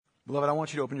Beloved, I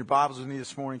want you to open your Bibles with me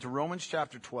this morning to Romans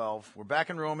chapter 12. We're back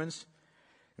in Romans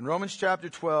chapter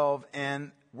 12,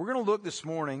 and we're going to look this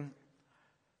morning,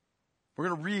 we're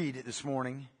going to read this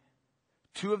morning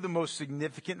two of the most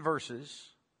significant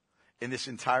verses in this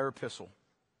entire epistle.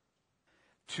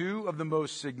 Two of the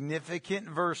most significant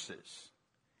verses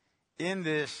in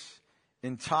this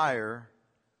entire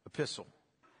epistle.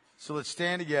 So let's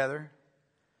stand together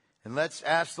and let's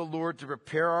ask the Lord to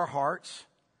prepare our hearts,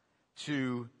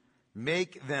 to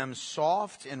make them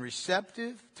soft and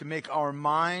receptive, to make our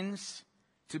minds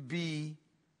to be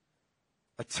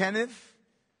attentive.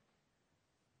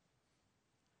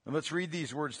 And let's read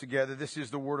these words together. This is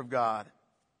the Word of God.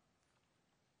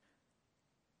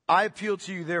 I appeal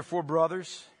to you, therefore,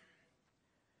 brothers,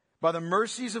 by the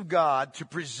mercies of God, to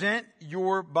present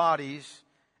your bodies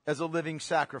as a living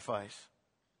sacrifice,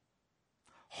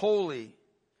 holy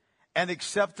and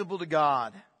acceptable to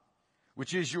God,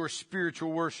 which is your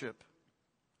spiritual worship.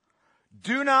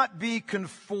 Do not be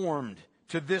conformed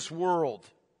to this world,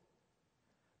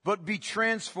 but be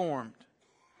transformed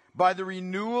by the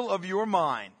renewal of your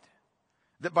mind,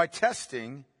 that by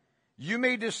testing you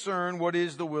may discern what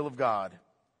is the will of God,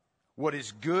 what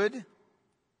is good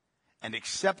and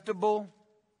acceptable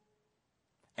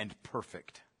and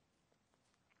perfect.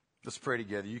 Let's pray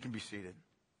together. You can be seated.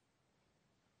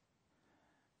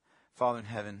 Father in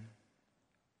heaven,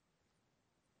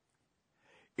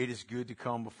 it is good to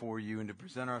come before you and to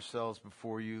present ourselves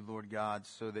before you, Lord God,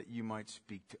 so that you might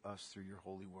speak to us through your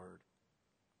holy word.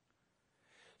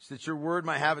 So that your word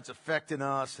might have its effect in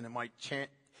us and it might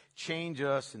change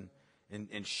us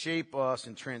and shape us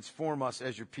and transform us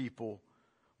as your people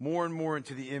more and more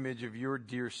into the image of your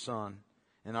dear Son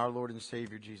and our Lord and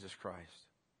Savior, Jesus Christ.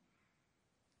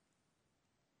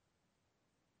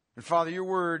 And Father, your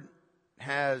word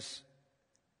has...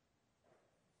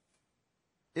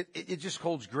 It just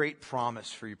holds great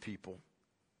promise for your people.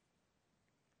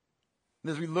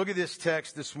 And as we look at this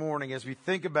text this morning, as we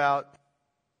think about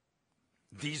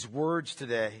these words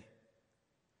today,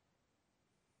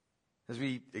 as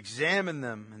we examine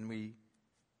them and we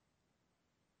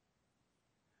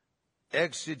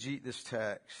exegete this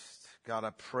text, God,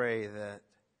 I pray that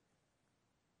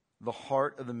the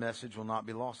heart of the message will not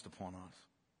be lost upon us.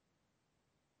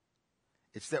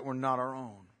 It's that we're not our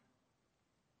own,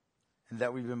 and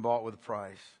that we've been bought with a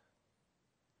price,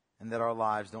 and that our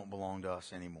lives don't belong to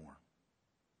us anymore.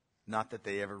 Not that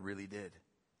they ever really did.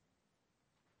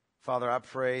 Father, I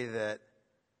pray that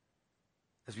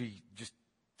as we just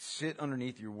sit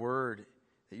underneath your word,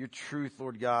 that your truth,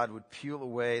 Lord God, would peel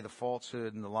away the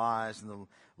falsehood and the lies and the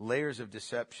layers of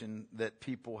deception that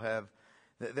people have,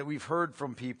 that we've heard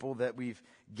from people, that we've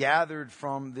gathered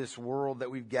from this world,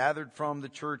 that we've gathered from the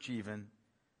church even,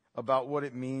 about what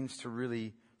it means to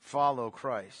really follow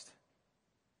Christ.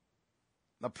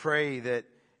 I pray that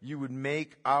you would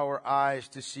make our eyes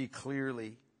to see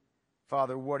clearly,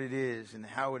 Father, what it is and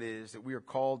how it is that we are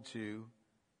called to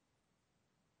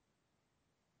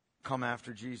come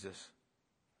after Jesus.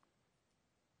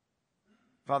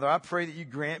 Father, I pray that you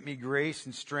grant me grace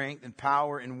and strength and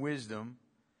power and wisdom.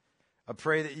 I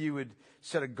pray that you would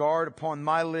set a guard upon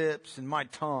my lips and my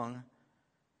tongue,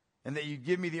 and that you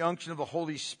give me the unction of the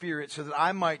Holy Spirit so that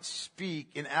I might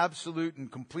speak in absolute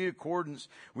and complete accordance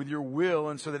with your will,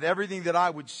 and so that everything that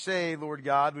I would say, Lord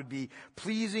God, would be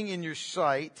pleasing in your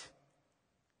sight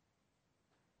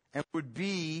and would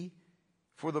be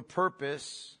for the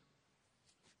purpose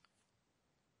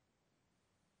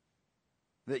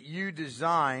that you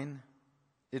design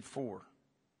it for.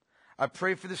 I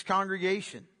pray for this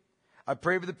congregation. I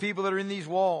pray for the people that are in these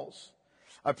walls.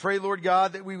 I pray, Lord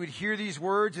God, that we would hear these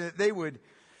words and that they would,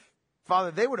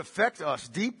 Father, they would affect us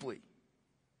deeply.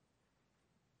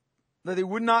 That they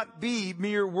would not be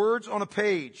mere words on a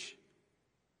page,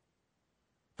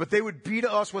 but they would be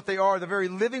to us what they are, the very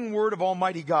living word of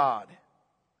Almighty God.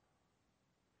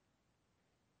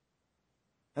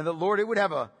 And that, Lord, it would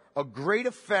have a great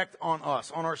effect on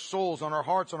us, on our souls, on our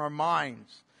hearts, on our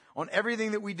minds, on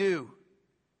everything that we do.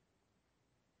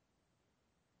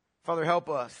 Father, help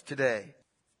us today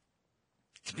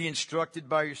to be instructed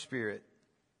by your Spirit,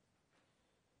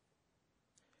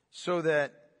 so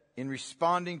that in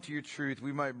responding to your truth,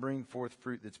 we might bring forth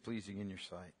fruit that's pleasing in your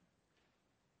sight.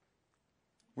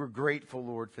 We're grateful,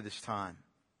 Lord, for this time.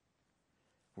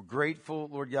 We're grateful,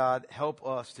 Lord God. Help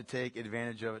us to take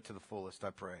advantage of it to the fullest,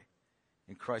 I pray.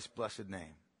 In Christ's blessed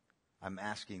name, I'm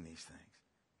asking these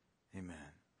things. Amen.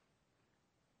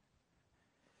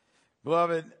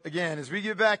 Beloved, again, as we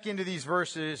get back into these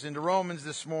verses, into Romans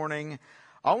this morning,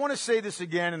 I want to say this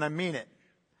again, and I mean it,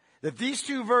 that these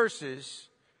two verses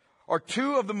are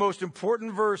two of the most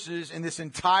important verses in this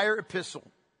entire epistle.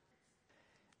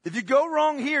 If you go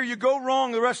wrong here, you go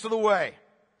wrong the rest of the way.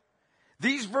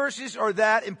 These verses are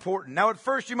that important. Now, at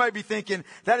first you might be thinking,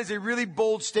 that is a really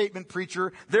bold statement,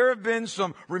 preacher. There have been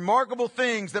some remarkable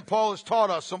things that Paul has taught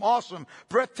us, some awesome,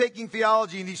 breathtaking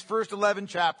theology in these first 11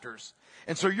 chapters.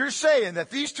 And so you're saying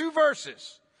that these two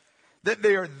verses, that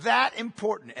they are that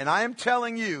important. And I am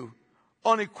telling you,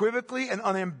 unequivocally and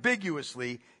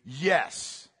unambiguously,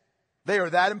 yes, they are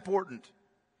that important.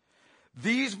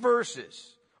 These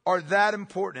verses are that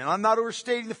important. And I'm not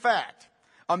overstating the fact.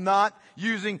 I'm not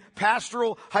using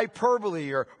pastoral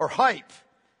hyperbole or hype.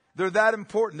 They're that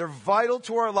important. They're vital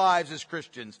to our lives as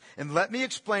Christians. And let me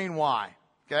explain why.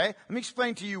 Okay? Let me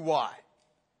explain to you why.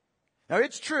 Now,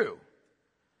 it's true.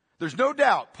 There's no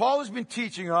doubt. Paul has been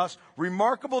teaching us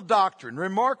remarkable doctrine,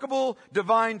 remarkable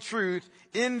divine truth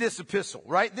in this epistle,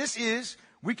 right? This is,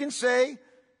 we can say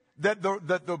that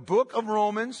the book of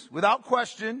Romans, without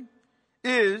question,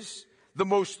 is the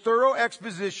most thorough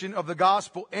exposition of the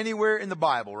gospel anywhere in the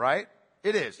Bible, right?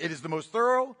 It is. It is the most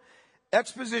thorough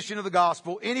exposition of the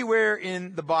gospel anywhere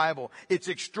in the Bible. It's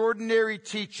extraordinary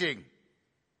teaching.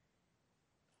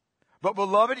 But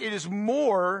beloved, it is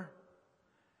more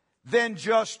than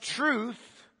just truth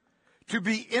to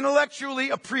be intellectually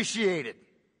appreciated.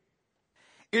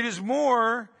 It is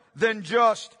more than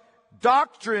just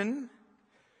doctrine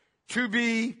to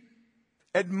be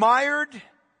admired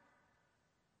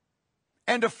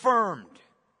and affirmed.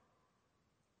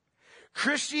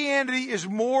 Christianity is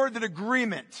more than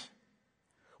agreement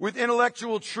with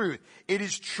intellectual truth. It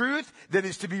is truth that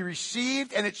is to be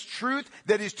received, and it's truth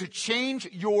that is to change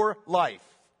your life.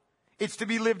 It's to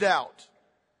be lived out.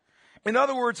 In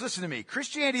other words, listen to me.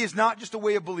 Christianity is not just a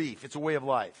way of belief. It's a way of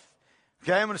life.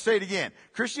 Okay, I'm going to say it again.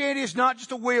 Christianity is not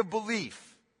just a way of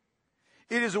belief.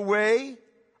 It is a way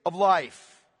of life.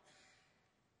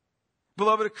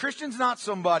 Beloved, a Christian's not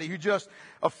somebody who just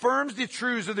affirms the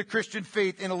truths of the Christian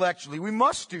faith intellectually. We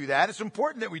must do that. It's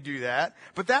important that we do that.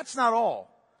 But that's not all.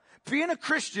 Being a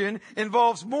Christian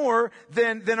involves more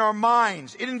than our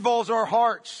minds. It involves our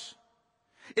hearts.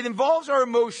 It involves our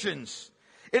emotions.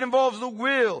 It involves the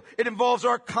will. It involves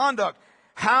our conduct.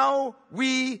 How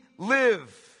we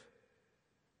live.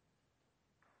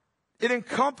 It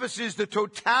encompasses the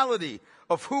totality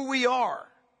of who we are.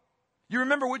 You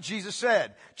remember what Jesus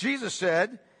said. Jesus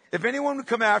said, if anyone would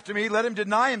come after me, let him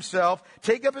deny himself,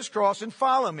 take up his cross, and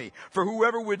follow me. For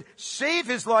whoever would save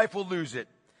his life will lose it.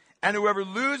 And whoever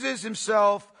loses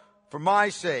himself for my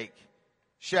sake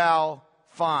shall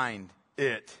find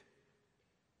it.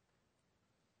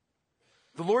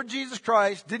 The Lord Jesus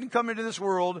Christ didn't come into this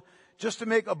world just to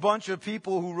make a bunch of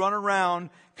people who run around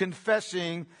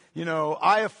confessing,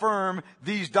 I affirm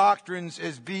these doctrines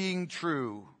as being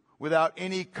true, without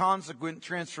any consequent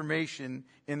transformation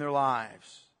in their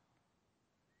lives.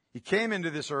 He came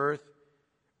into this earth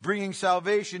bringing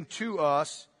salvation to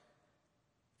us,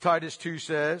 Titus 2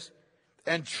 says,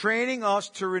 and training us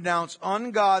to renounce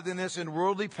ungodliness and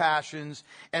worldly passions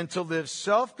and to live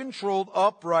self-controlled,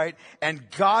 upright, and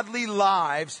godly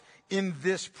lives in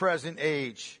this present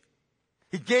age.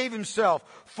 He gave himself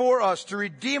for us to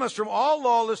redeem us from all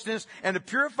lawlessness and to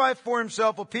purify for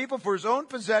himself a people for his own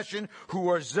possession who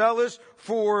are zealous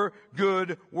for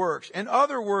good works. In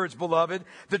other words, beloved,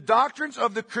 the doctrines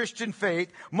of the Christian faith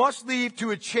must lead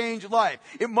to a changed life.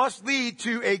 It must lead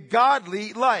to a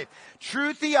godly life.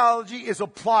 True theology is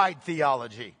applied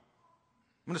theology.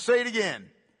 I'm going to say it again.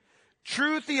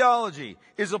 True theology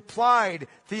is applied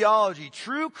theology.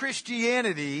 True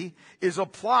Christianity is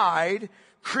applied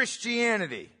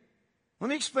Christianity.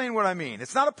 Let me explain what I mean.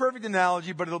 It's not a perfect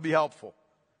analogy, but it'll be helpful.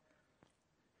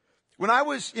 When I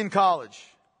was in college,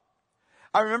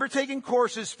 I remember taking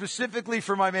courses specifically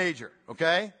for my major,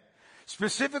 okay?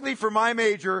 Specifically for my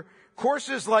major,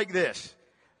 courses like this: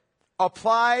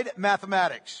 applied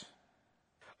mathematics,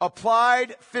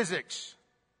 applied physics,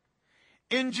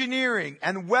 engineering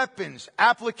and weapons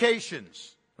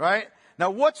applications, right? Now,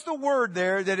 what's the word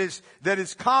there that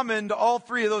is common to all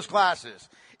three of those classes?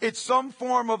 It's some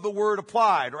form of the word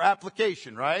applied or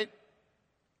application, right?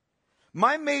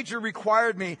 My major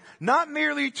required me not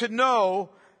merely to know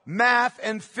math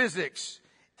and physics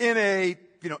in a,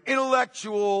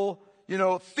 intellectual,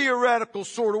 theoretical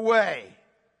sort of way.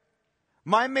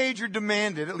 My major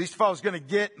demanded, at least if I was going to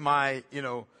get my,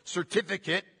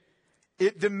 certificate,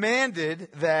 it demanded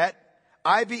that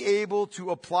I be able to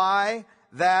apply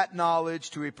that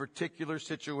knowledge to a particular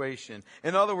situation.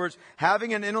 In other words,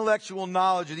 having an intellectual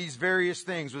knowledge of these various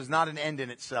things was not an end in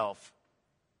itself.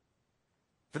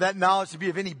 For that knowledge to be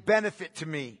of any benefit to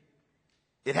me,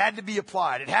 It had to be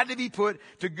applied. It had to be put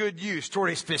to good use toward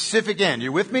a specific end.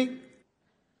 You with me?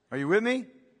 Are you with me?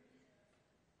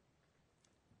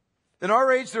 In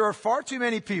our age, there are far too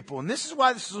many people, and this is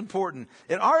why this is important.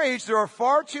 In our age, there are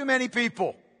far too many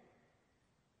people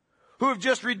who have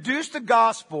just reduced the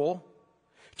gospel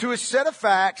to a set of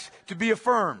facts to be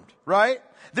affirmed, right?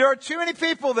 There are too many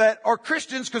people that are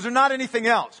Christians because they're not anything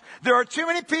else. There are too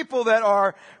many people that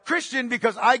are Christian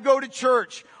because I go to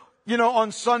church,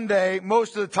 on Sunday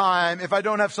most of the time if I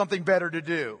don't have something better to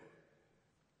do.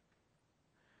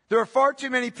 There are far too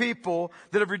many people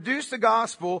that have reduced the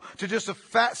gospel to just a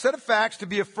set of facts to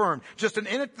be affirmed. Just an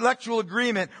intellectual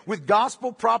agreement with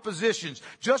gospel propositions.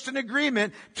 Just an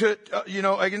agreement to,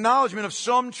 acknowledgement of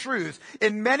some truth.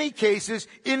 In many cases,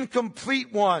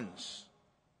 incomplete ones.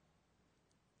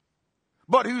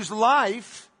 But whose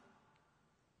life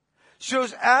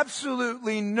shows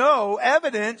absolutely no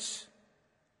evidence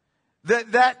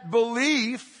that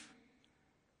belief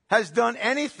has done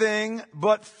anything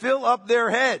but fill up their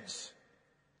heads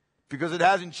because it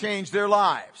hasn't changed their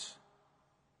lives.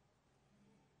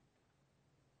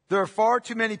 There are far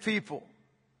too many people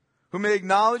who may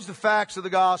acknowledge the facts of the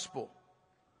gospel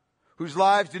whose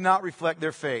lives do not reflect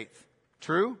their faith.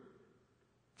 True?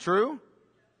 True?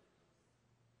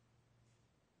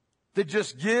 That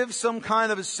just give some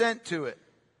kind of assent to it.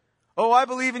 Oh, I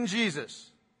believe in Jesus.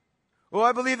 Oh,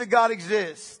 I believe that God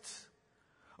exists.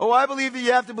 Oh, I believe that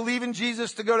you have to believe in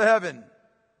Jesus to go to heaven.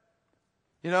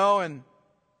 But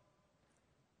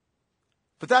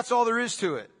that's all there is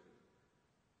to it.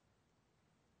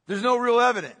 There's no real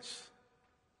evidence.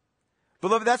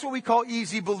 Beloved, that's what we call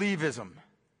easy believism.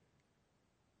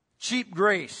 Cheap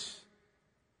grace.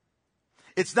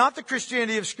 It's not the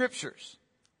Christianity of Scriptures.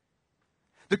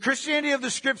 The Christianity of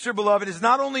the Scripture, beloved, is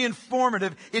not only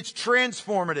informative, it's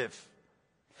transformative.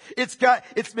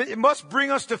 It must bring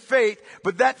us to faith,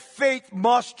 but that faith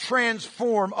must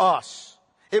transform us.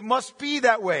 It must be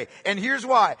that way. And here's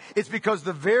why. It's because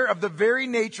of the very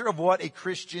nature of what a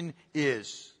Christian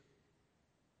is.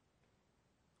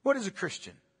 What is a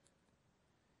Christian?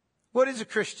 What is a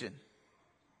Christian?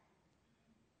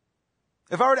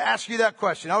 If I were to ask you that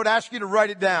question, I would ask you to write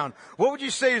it down. What would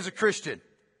you say is a Christian?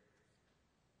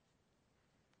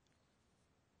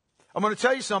 I'm going to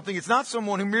tell you something. It's not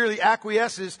someone who merely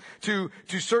acquiesces to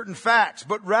certain facts,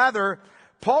 but rather,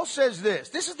 Paul says this.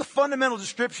 This is the fundamental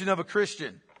description of a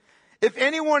Christian. If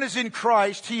anyone is in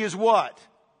Christ, he is what?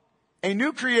 A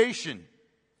new creation.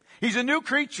 He's a new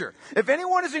creature. If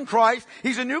anyone is in Christ,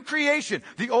 he's a new creation.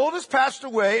 The old has passed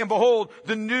away, and behold,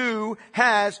 the new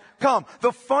has come.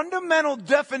 The fundamental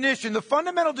definition, the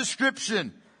fundamental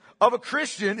description of a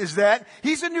Christian is that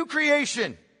he's a new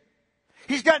creation.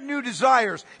 He's got new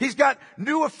desires. He's got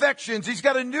new affections. He's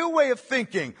got a new way of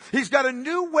thinking. He's got a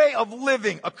new way of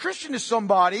living. A Christian is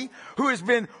somebody who has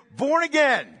been born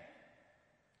again,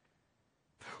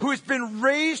 who has been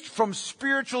raised from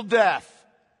spiritual death,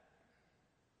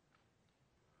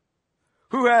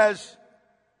 who has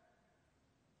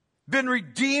been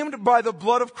redeemed by the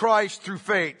blood of Christ through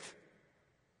faith,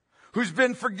 who's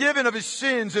been forgiven of his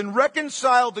sins and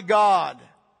reconciled to God,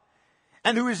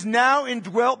 and who is now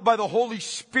indwelt by the Holy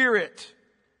Spirit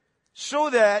so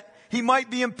that he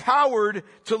might be empowered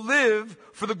to live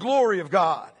for the glory of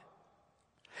God.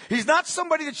 He's not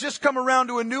somebody that's just come around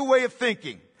to a new way of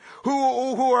thinking,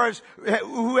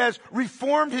 who has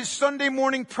reformed his Sunday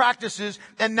morning practices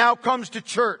and now comes to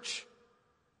church.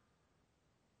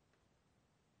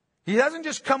 He hasn't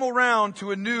just come around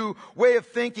to a new way of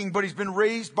thinking, but he's been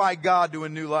raised by God to a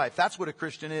new life. That's what a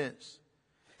Christian is.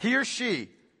 He or she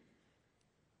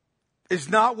is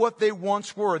not what they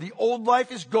once were. The old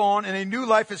life is gone and a new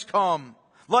life has come.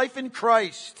 Life in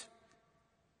Christ.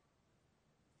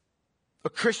 A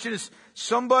Christian is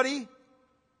somebody,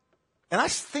 and I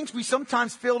think we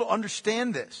sometimes fail to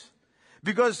understand this.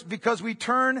 Because we've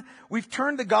turned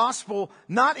the gospel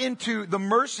not into the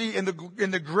mercy and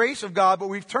the grace of God, but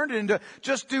we've turned it into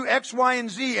just do X, Y, and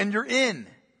Z and you're in.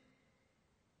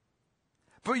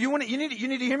 But you need to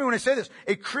hear me when I say this.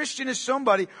 A Christian is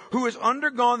somebody who has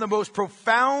undergone the most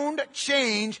profound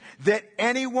change that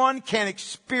anyone can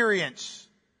experience.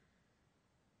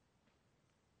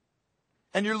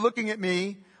 And you're looking at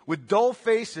me with dull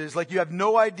faces like you have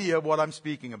no idea what I'm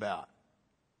speaking about.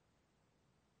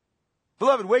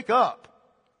 Beloved, wake up.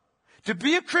 To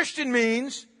be a Christian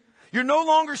means you're no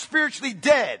longer spiritually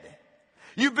dead.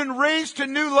 You've been raised to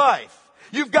new life.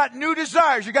 You've got new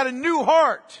desires. You've got a new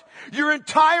heart. Your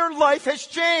entire life has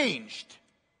changed.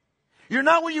 You're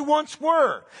not what you once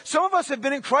were. Some of us have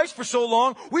been in Christ for so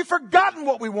long, we've forgotten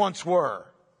what we once were.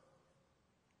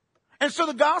 And so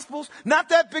the gospel's not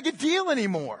that big a deal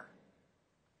anymore.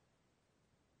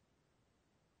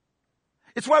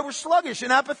 It's why we're sluggish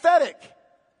and apathetic.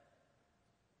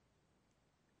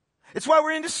 It's why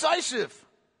we're indecisive.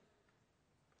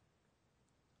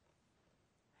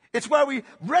 It's why we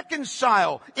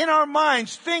reconcile in our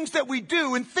minds things that we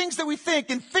do and things that we think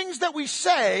and things that we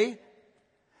say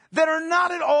that are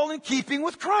not at all in keeping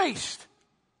with Christ.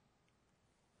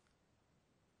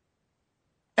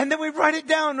 And then we write it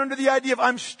down under the idea of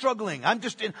I'm struggling.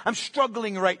 I'm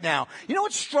struggling right now. You know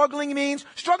what struggling means?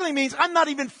 Struggling means I'm not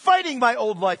even fighting my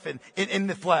old life in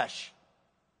the flesh.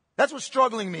 That's what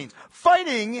struggling means.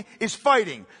 Fighting is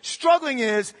fighting. Struggling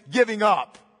is giving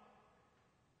up.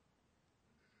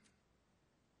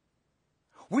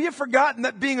 We have forgotten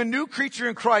that being a new creature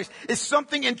in Christ is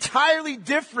something entirely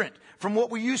different from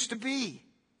what we used to be.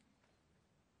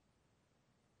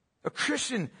 A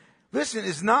Christian, listen,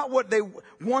 is not what they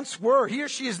once were. He or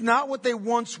she is not what they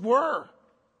once were.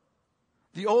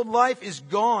 The old life is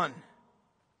gone.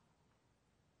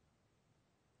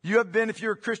 You have been, if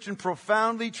you're a Christian,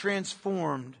 profoundly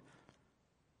transformed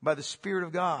by the Spirit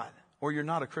of God, or you're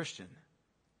not a Christian.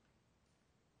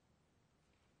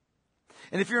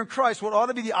 And if you're in Christ, what ought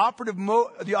to be the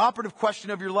operative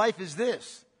question of your life is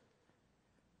this.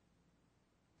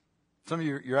 Some of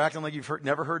you, you're acting like you've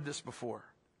never heard this before.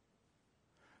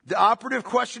 The operative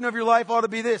question of your life ought to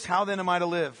be this: how then am I to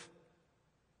live?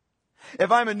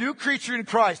 If I'm a new creature in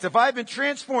Christ, if I've been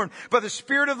transformed by the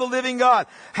Spirit of the living God,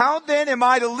 how then am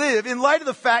I to live in light of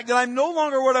the fact that I'm no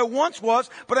longer what I once was,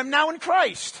 but I'm now in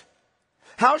Christ?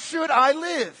 How should I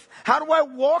live? How do I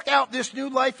walk out this new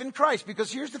life in Christ?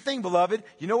 Because here's the thing, beloved.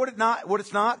 You know what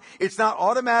it's not? It's not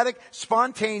automatic,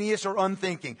 spontaneous, or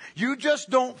unthinking. You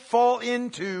just don't fall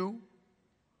into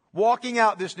walking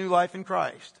out this new life in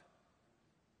Christ.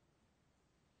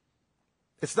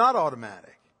 It's not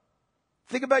automatic.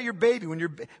 Think about your baby,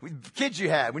 kids you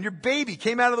had. When your baby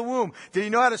came out of the womb, did he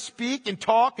know how to speak and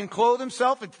talk and clothe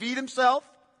himself and feed himself?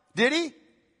 Did he?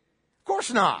 Of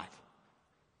course not.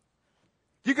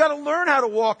 You got to learn how to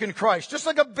walk in Christ, just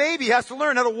like a baby has to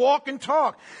learn how to walk and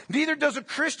talk. Neither does a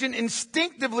Christian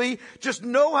instinctively just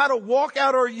know how to walk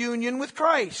out our union with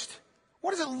Christ.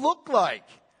 What does it look like?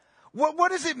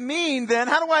 What does it mean then?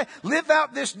 How do I live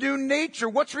out this new nature?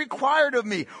 What's required of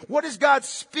me? What is God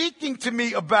speaking to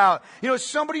me about? You know,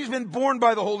 somebody who's been born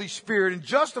by the Holy Spirit and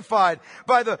justified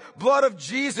by the blood of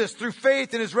Jesus through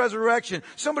faith in His resurrection.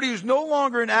 Somebody who's no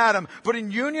longer in Adam, but in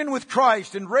union with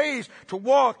Christ and raised to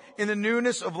walk in the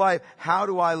newness of life. How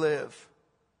do I live?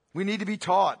 We need to be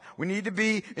taught. We need to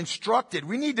be instructed.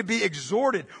 We need to be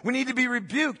exhorted. We need to be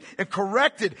rebuked and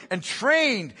corrected and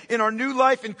trained in our new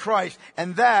life in Christ.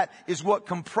 And that is what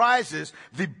comprises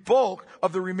the bulk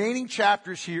of the remaining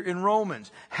chapters here in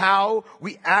Romans. How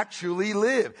we actually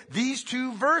live. These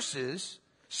two verses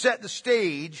set the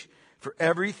stage for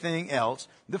everything else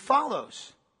that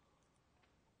follows.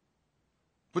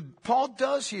 What Paul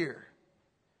does here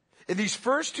in these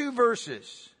first two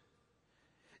verses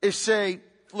is say,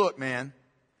 look, man,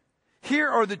 here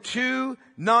are the two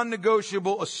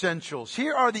non-negotiable essentials.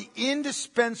 Here are the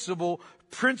indispensable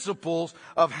principles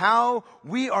of how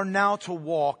we are now to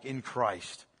walk in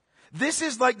Christ. This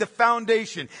is like the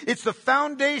foundation. It's the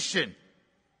foundation.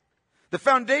 The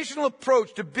foundational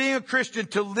approach to being a Christian,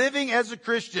 to living as a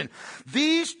Christian.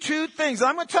 These two things,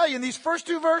 I'm going to tell you in these first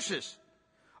two verses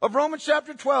of Romans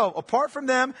chapter 12, apart from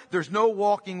them, there's no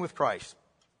walking with Christ.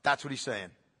 That's what he's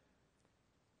saying.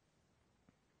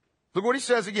 Look what he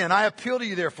says again. I appeal to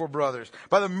you, therefore, brothers,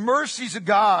 by the mercies of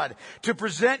God, to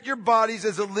present your bodies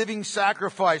as a living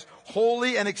sacrifice,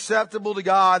 holy and acceptable to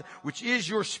God, which is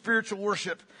your spiritual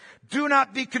worship. Do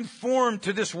not be conformed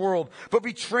to this world, but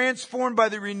be transformed by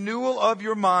the renewal of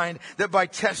your mind, that by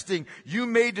testing you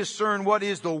may discern what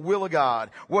is the will of God,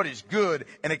 what is good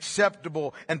and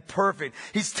acceptable and perfect.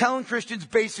 He's telling Christians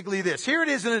basically this. Here it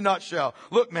is in a nutshell.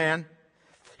 Look, man,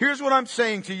 here's what I'm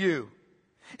saying to you.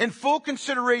 In full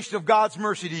consideration of God's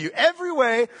mercy to you, every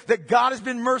way that God has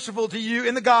been merciful to you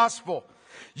in the gospel,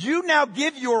 you now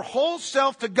give your whole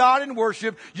self to God in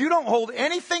worship. You don't hold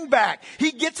anything back.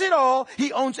 He gets it all.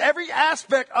 He owns every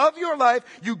aspect of your life.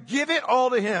 You give it all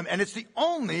to Him. And it's the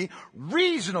only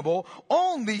reasonable,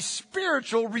 only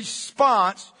spiritual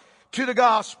response to the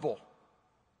gospel.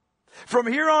 From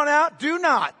here on out, do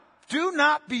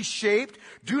not be shaped.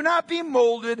 Do not be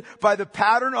molded by the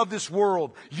pattern of this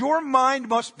world. Your mind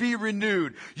must be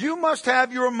renewed. You must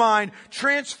have your mind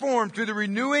transformed through the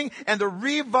renewing and the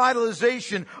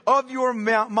revitalization of your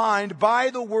mind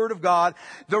by the Word of God,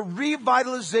 the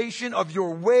revitalization of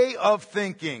your way of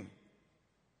thinking.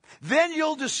 Then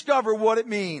you'll discover what it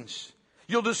means.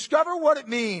 You'll discover what it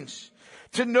means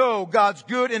to know God's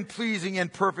good and pleasing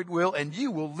and perfect will, and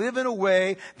you will live in a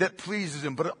way that pleases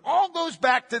Him. But it all goes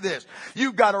back to this.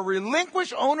 You've got to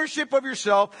relinquish ownership of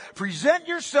yourself, present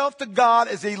yourself to God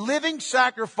as a living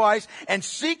sacrifice, and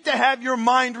seek to have your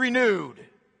mind renewed.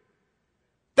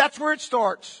 That's where it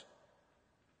starts.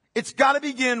 It's got to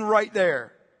begin right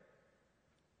there.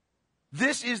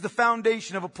 This is the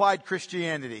foundation of applied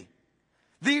Christianity.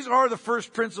 These are the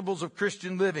first principles of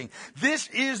Christian living. This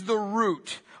is the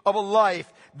root of a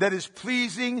life that is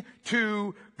pleasing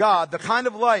to God. The kind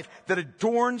of life that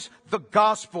adorns the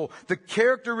gospel, the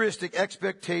characteristic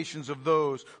expectations of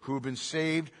those who have been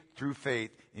saved through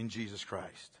faith in Jesus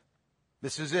Christ.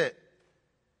 This is it.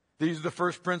 These are the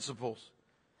first principles.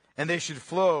 And they should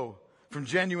flow from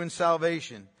genuine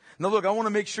salvation. Now look, I want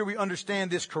to make sure we understand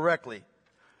this correctly.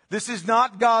 This is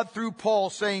not God through Paul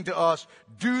saying to us,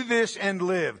 do this and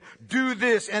live. Do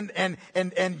this and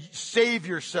save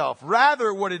yourself.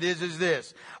 Rather, what it is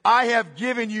this. I have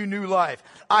given you new life.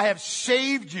 I have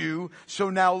saved you, so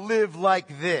now live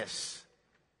like this.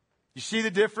 You see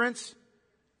the difference?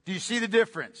 Do you see the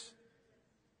difference?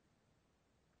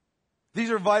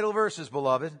 These are vital verses,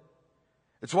 beloved.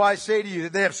 It's why I say to you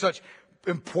that they have such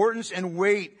importance and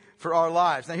weight for our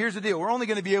lives. Now here's the deal. We're only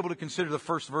going to be able to consider the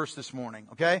first verse this morning,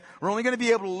 okay? We're only going to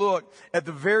be able to look at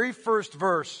the very first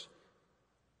verse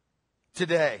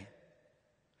today.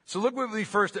 So look with me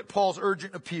first at Paul's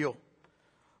urgent appeal.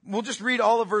 We'll just read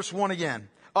all of verse 1 again.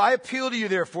 I appeal to you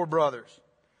therefore, brothers,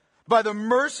 by the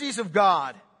mercies of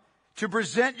God, to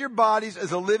present your bodies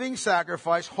as a living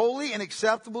sacrifice, holy and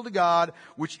acceptable to God,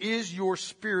 which is your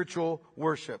spiritual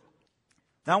worship.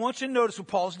 Now I want you to notice what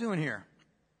Paul's doing here.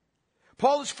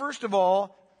 Paul is first of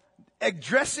all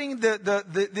addressing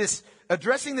this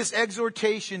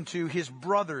exhortation to his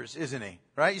brothers, isn't he?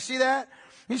 Right? You see that?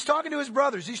 He's talking to his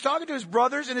brothers. He's talking to his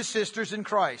brothers and his sisters in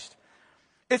Christ.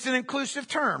 It's an inclusive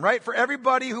term, right? For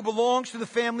everybody who belongs to the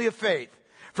family of faith.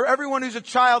 For everyone who's a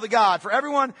child of God. For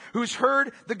everyone who's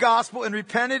heard the gospel and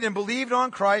repented and believed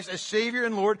on Christ as Savior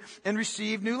and Lord and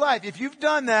received new life. If you've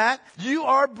done that, you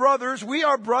are brothers. We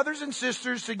are brothers and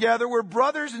sisters together. We're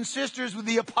brothers and sisters with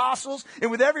the apostles and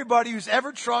with everybody who's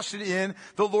ever trusted in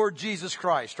the Lord Jesus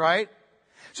Christ, right?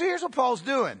 So here's what Paul's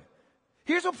doing.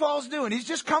 Here's what Paul's doing. He's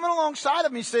just coming alongside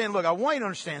of me saying, look, I want you to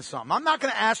understand something. I'm not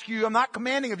going to ask you, I'm not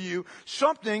commanding of you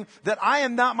something that I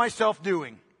am not myself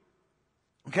doing.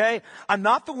 Okay? I'm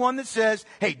not the one that says,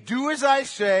 hey, do as I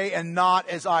say and not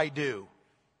as I do.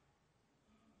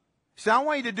 See, I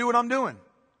want you to do what I'm doing.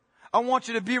 I want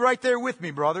you to be right there with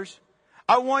me, brothers.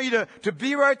 I want you to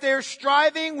be right there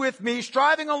striving with me,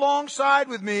 striving alongside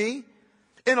with me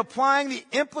in applying the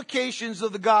implications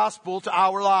of the gospel to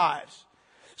our lives.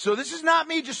 So this is not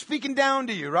me just speaking down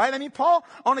to you, right? I mean, Paul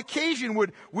on occasion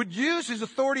would use his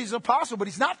authority as an apostle, but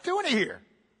he's not doing it here.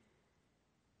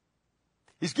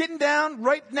 He's getting down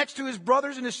right next to his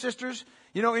brothers and his sisters,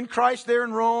 in Christ there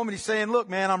in Rome. And he's saying, look,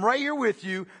 man, I'm right here with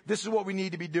you. This is what we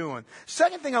need to be doing.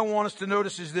 Second thing I want us to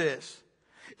notice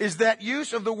is that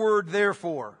use of the word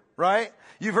therefore, right?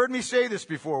 You've heard me say this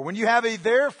before. When you have a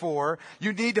therefore,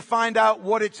 you need to find out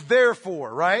what it's there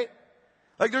for, right?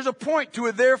 Like there's a point to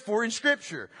a therefore in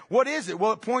Scripture. What is it?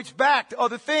 Well, it points back to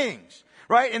other things,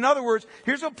 right? In other words,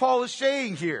 here's what Paul is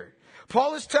saying here.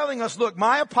 Paul is telling us, look,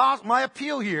 my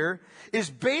appeal here is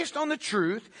based on the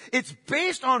truth. It's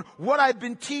based on what I've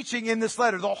been teaching in this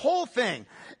letter. The whole thing.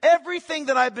 Everything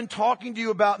that I've been talking to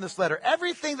you about in this letter.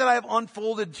 Everything that I have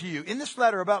unfolded to you in this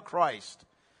letter about Christ.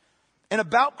 And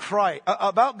about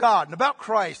God and about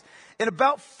Christ. And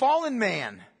about fallen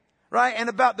man. Right? And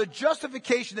about the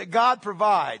justification that God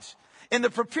provides. And the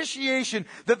propitiation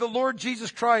that the Lord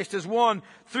Jesus Christ has won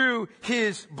through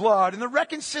His blood. And the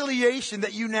reconciliation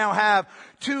that you now have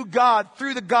to God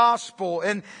through the gospel.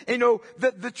 And,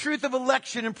 the truth of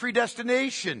election and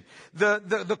predestination.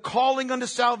 The calling unto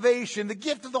salvation. The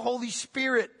gift of the Holy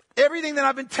Spirit. Everything that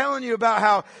I've been telling you about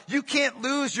how you can't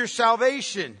lose your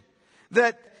salvation.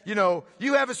 That,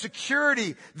 you have a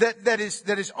security that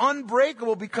is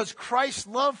unbreakable because Christ's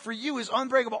love for you is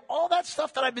unbreakable. All that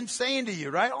stuff that I've been saying to you,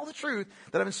 right? All the truth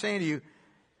that I've been saying to you,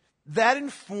 that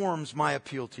informs my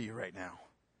appeal to you right now.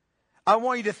 I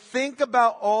want you to think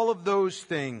about all of those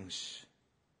things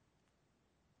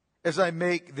as I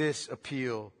make this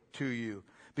appeal to you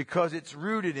because it's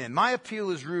rooted in, my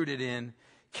appeal is rooted in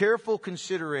careful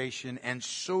consideration and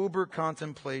sober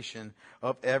contemplation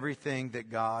of everything that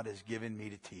God has given me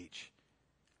to teach.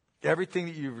 Everything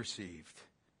that you've received.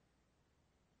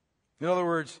 In other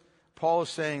words, Paul is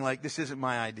saying, this isn't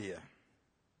my idea.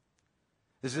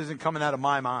 This isn't coming out of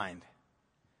my mind.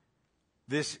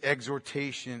 This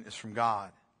exhortation is from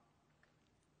God.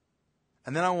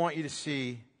 And then I want you to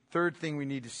see Third thing we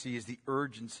need to see is the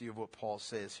urgency of what Paul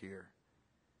says here.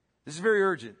 This is very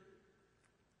urgent.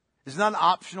 It's not an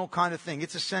optional kind of thing.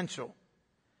 It's essential.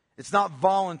 It's not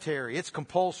voluntary. It's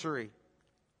compulsory.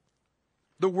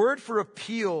 The word for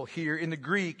appeal here in the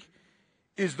Greek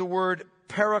is the word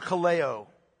parakaleo.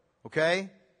 Okay?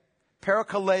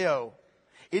 Parakaleo.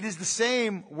 It is the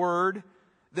same word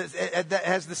that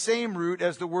has the same root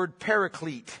as the word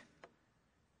paraclete.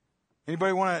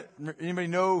 Anybody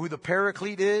know who the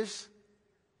paraclete is?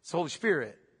 It's the Holy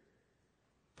Spirit.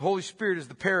 The Holy Spirit is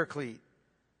the paraclete.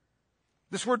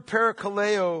 This word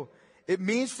parakaleo, it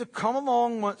means to come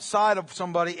alongside of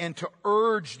somebody and to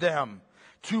urge them,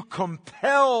 to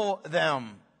compel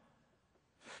them,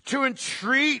 to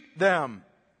entreat them,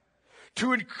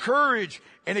 to encourage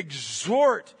and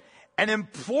exhort and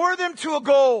implore them to a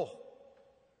goal.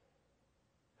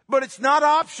 But it's not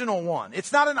optional one.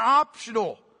 It's not an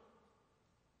optional.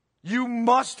 You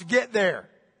must get there.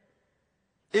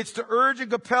 It's to urge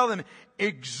and compel them,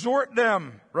 exhort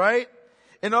them, right?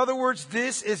 In other words,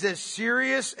 this is as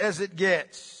serious as it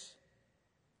gets.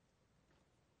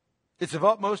 It's of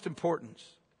utmost importance.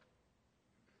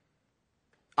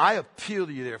 I appeal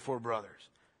to you, therefore, brothers.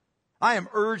 I am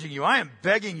urging you. I am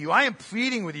begging you. I am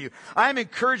pleading with you. I am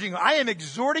encouraging you. I am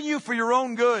exhorting you for your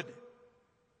own good.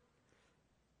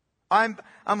 I'm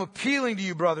appealing to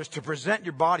you, brothers, to present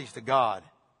your bodies to God.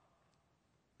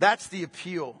 That's the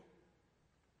appeal.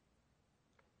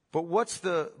 But what's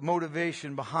the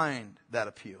motivation behind that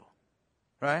appeal?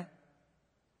 Right?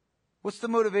 What's the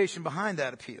motivation behind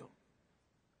that appeal?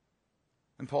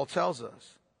 And Paul tells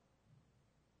us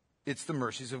it's the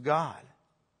mercies of God.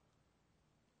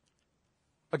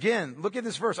 Again, look at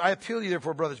this verse. I appeal to you,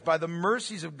 therefore, brothers, by the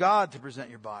mercies of God to present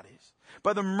your bodies.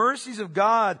 By the mercies of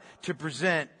God to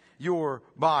present your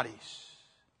bodies.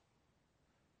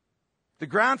 The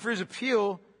ground for his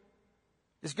appeal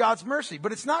is God's mercy.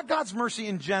 But it's not God's mercy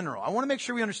in general. I want to make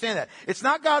sure we understand that. It's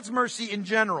not God's mercy in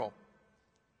general.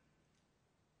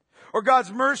 Or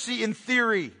God's mercy in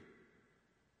theory.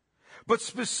 But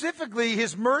specifically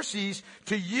his mercies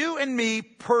to you and me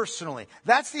personally.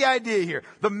 That's the idea here.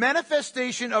 The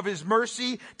manifestation of his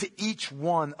mercy to each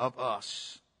one of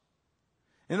us.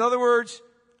 In other words,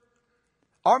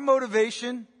 our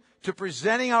motivation to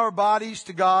presenting our bodies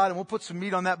to God, and we'll put some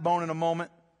meat on that bone in a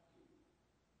moment.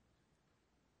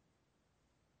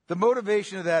 The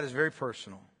motivation of that is very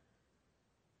personal.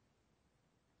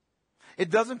 It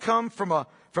doesn't come from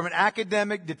an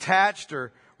academic, detached,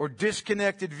 or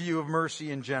disconnected view of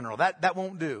mercy in general. That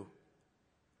won't do.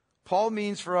 Paul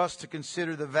means for us to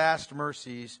consider the vast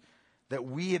mercies that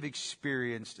we have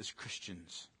experienced as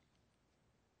Christians.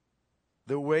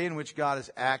 The way in which God has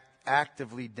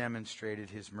actively demonstrated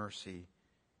his mercy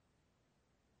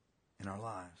in our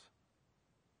lives.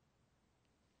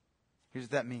 Here's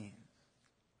what that means.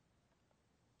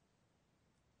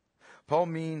 Paul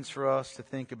means for us to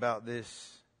think about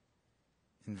this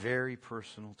in very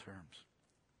personal terms.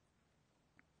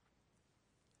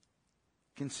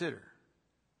 Consider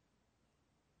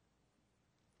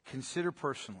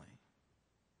personally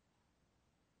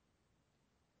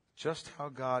just how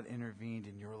God intervened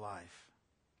in your life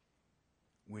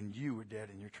when you were dead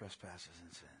in your trespasses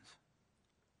and sins.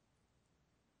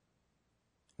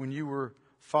 When you were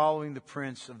following the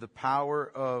prince of the power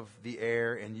of the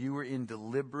air, and you were in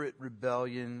deliberate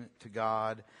rebellion to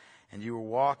God, and you were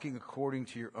walking according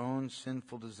to your own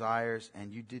sinful desires,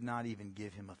 and you did not even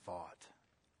give him a thought.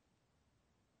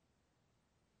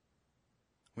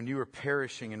 When you were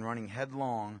perishing and running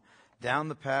headlong down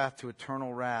the path to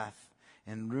eternal wrath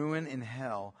and ruin in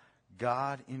hell,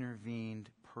 God intervened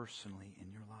personally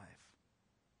in your life.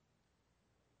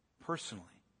 Personally.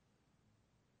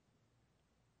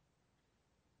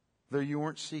 Though you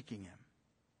weren't seeking him,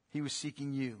 he was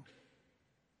seeking you.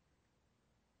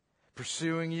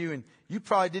 Pursuing you, and you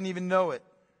probably didn't even know it.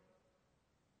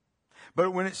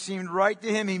 But when it seemed right to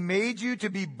him, he made you to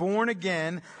be born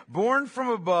again, born from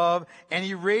above, and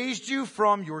he raised you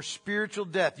from your spiritual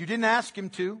death. You didn't ask him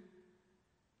to.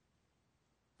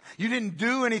 You didn't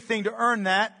do anything to earn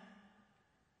that.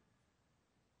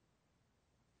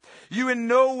 You in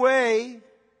no way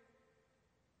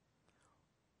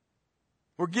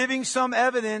were giving some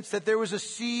evidence that there was a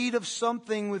seed of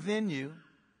something within you,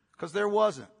 because there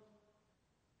wasn't.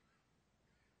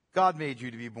 God made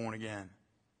you to be born again.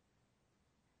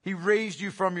 He raised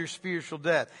you from your spiritual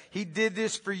death. He did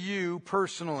this for you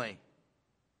personally.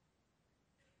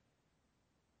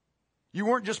 You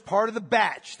weren't just part of the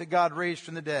batch that God raised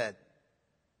from the dead.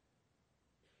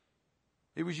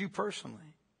 It was you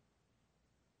personally.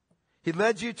 He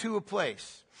led you to a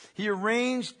place. He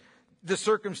arranged the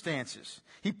circumstances.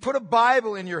 He put a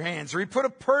Bible in your hands, or He put a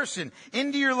person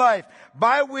into your life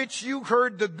by which you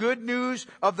heard the good news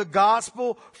of the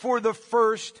gospel for the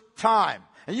first time.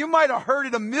 And you might have heard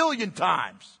it 1,000,000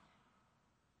 times.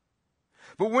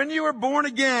 But when you were born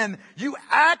again, you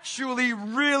actually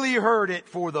really heard it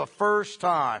for the first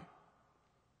time.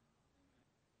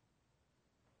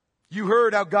 You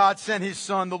heard how God sent His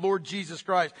Son, the Lord Jesus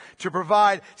Christ, to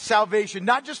provide salvation,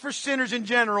 not just for sinners in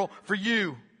general, for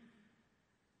you.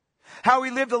 How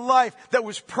He lived a life that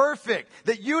was perfect,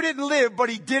 that you didn't live, but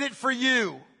He did it for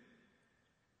you.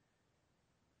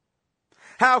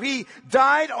 How He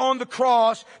died on the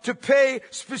cross to pay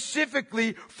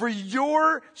specifically for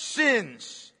your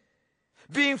sins,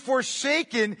 being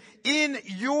forsaken in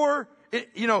your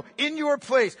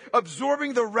place,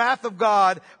 absorbing the wrath of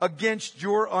God against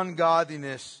your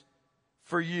ungodliness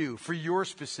for you, for your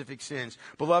specific sins.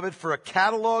 Beloved, for a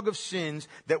catalog of sins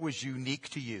that was unique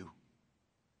to you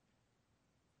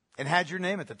and had your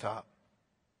name at the top.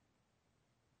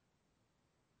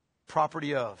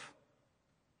 Property of.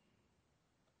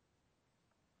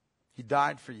 He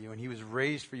died for you, and He was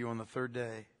raised for you on the third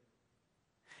day.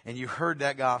 And you heard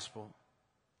that gospel.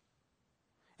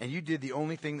 And you did the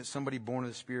only thing that somebody born of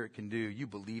the Spirit can do. You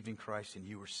believed in Christ and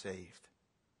you were saved.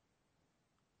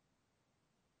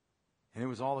 And it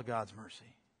was all of God's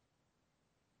mercy.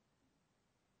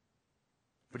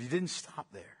 But He didn't stop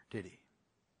there, did He?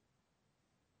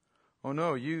 Oh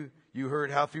no, you heard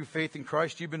how through faith in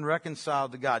Christ you've been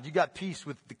reconciled to God. You got peace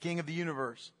with the King of the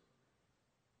universe.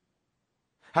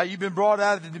 How you've been brought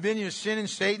out of the dominion of sin and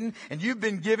Satan, and you've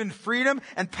been given freedom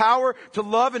and power to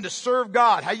love and to serve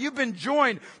God. How you've been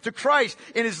joined to Christ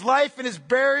in His life and His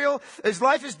burial, His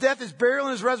life, His death, His burial,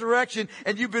 and His resurrection,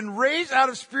 and you've been raised out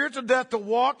of spiritual death to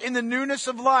walk in the newness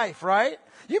of life, right?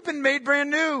 You've been made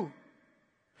brand new.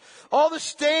 All the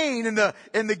stain and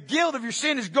the guilt of your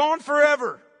sin is gone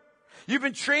forever. You've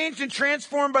been changed and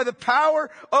transformed by the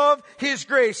power of His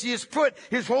grace. He has put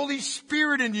His Holy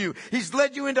Spirit in you. He's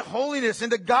led you into holiness,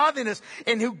 into godliness,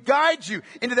 and who guides you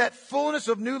into that fullness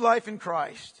of new life in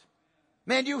Christ.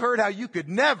 Man, you heard how you could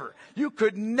never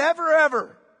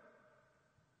ever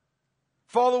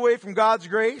fall away from God's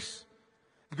grace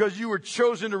because you were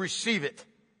chosen to receive it.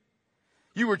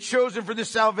 You were chosen for this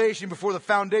salvation before the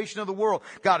foundation of the world.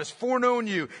 God has foreknown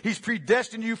you. He's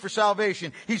predestined you for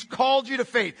salvation. He's called you to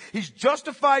faith. He's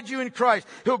justified you in Christ.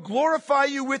 He'll glorify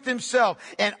you with Himself.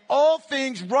 And all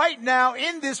things right now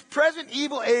in this present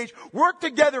evil age work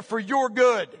together for your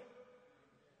good.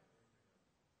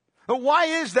 But why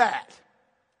is that?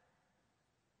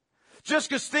 Just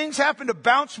because things happen to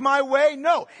bounce my way?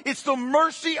 No, it's the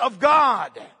mercy of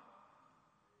God.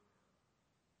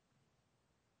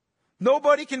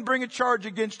 Nobody can bring a charge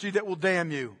against you that will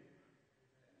damn you.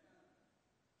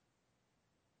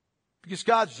 Because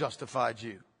God's justified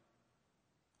you.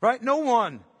 Right? No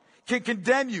one can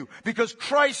condemn you because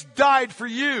Christ died for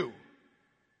you.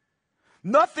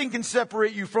 Nothing can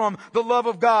separate you from the love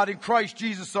of God in Christ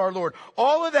Jesus our Lord.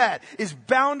 All of that is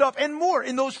bound up and more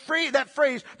in that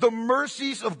phrase, the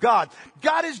mercies of God.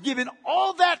 God has given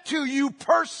all that to you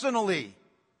personally.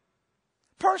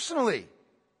 Personally.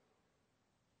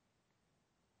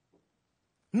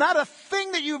 Not a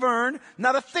thing that you've earned,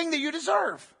 not a thing that you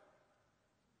deserve.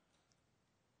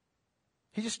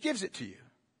 He just gives it to you.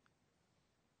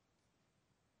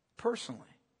 Personally.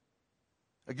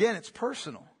 Again, it's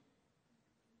personal.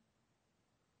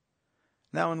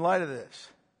 Now, in light of this,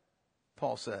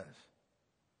 Paul says,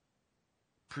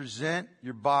 present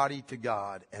your body to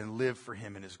God and live for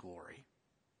Him in His glory.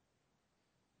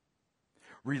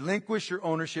 Relinquish your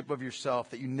ownership of yourself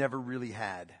that you never really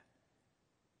had.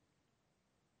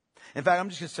 In fact, I'm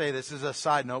just going to say this as a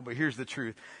side note, but here's the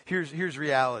truth. Here's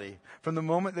reality. From the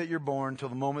moment that you're born till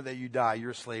the moment that you die,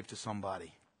 you're a slave to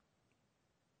somebody.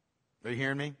 Are you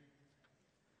hearing me?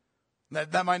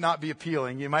 That might not be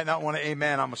appealing. You might not want to,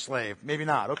 amen, I'm a slave. Maybe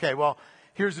not. Okay, well,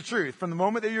 here's the truth. From the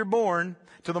moment that you're born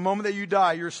till the moment that you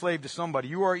die, you're a slave to somebody.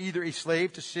 You are either a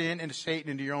slave to sin and to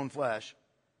Satan and to your own flesh,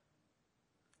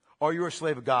 or you're a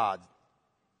slave of God.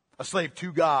 A slave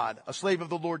to God, a slave of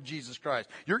the Lord Jesus Christ.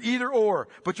 You're either or,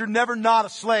 but you're never not a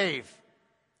slave.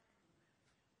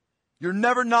 You're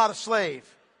never not a slave.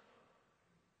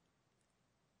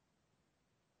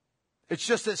 It's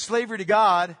just that slavery to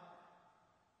God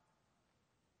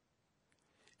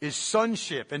is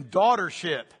sonship and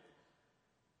daughtership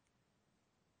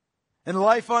and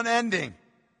life unending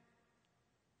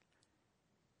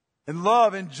and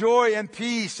love and joy and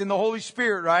peace in the Holy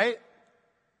Spirit, right?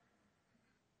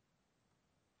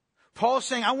 Paul's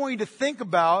saying, I want you to think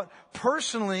about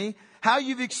personally how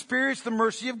you've experienced the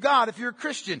mercy of God if you're a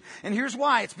Christian. And here's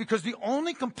why. It's because the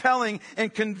only compelling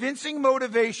and convincing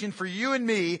motivation for you and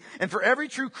me and for every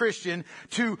true Christian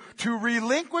to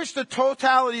relinquish the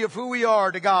totality of who we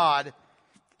are to God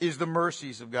is the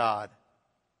mercies of God.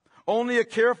 Only a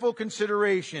careful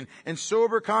consideration and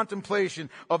sober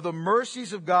contemplation of the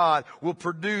mercies of God will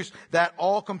produce that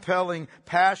all-compelling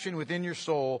passion within your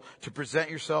soul to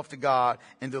present yourself to God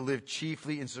and to live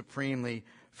chiefly and supremely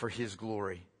for His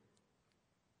glory.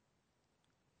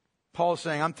 Paul's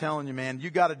saying, I'm telling you, man,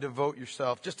 you got to devote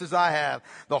yourself, just as I have,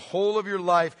 the whole of your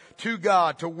life to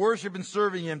God, to worship and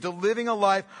serving Him, to living a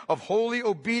life of holy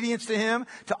obedience to Him,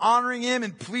 to honoring Him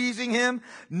and pleasing Him,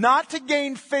 not to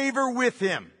gain favor with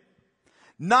Him.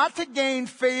 Not to gain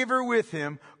favor with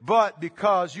Him, but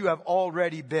because you have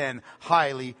already been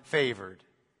highly favored.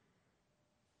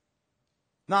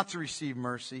 Not to receive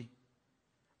mercy,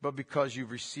 but because you've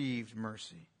received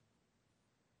mercy.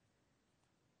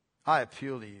 I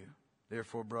appeal to you,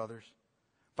 therefore, brothers,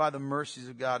 by the mercies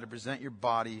of God, to present your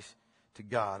bodies to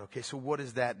God. Okay, so what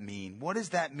does that mean? What does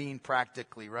that mean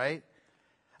practically, right?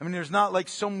 I mean, there's not like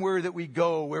somewhere that we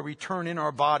go where we turn in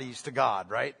our bodies to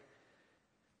God, right?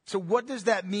 So what does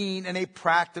that mean in a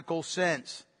practical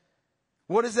sense?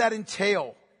 What does that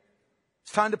entail?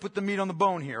 It's time to put the meat on the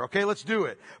bone here. Okay, let's do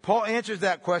it. Paul answers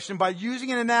that question by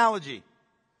using an analogy.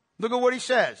 Look at what he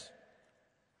says.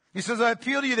 He says, I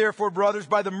appeal to you, therefore, brothers,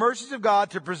 by the mercies of God,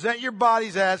 to present your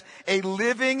bodies as a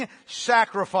living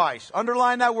sacrifice.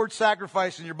 Underline that word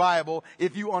sacrifice in your Bible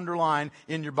if you underline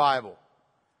in your Bible.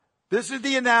 This is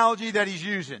the analogy that he's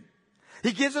using.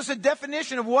 He gives us a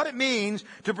definition of what it means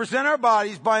to present our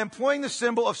bodies by employing the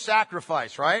symbol of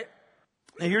sacrifice, right?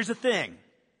 Now here's the thing,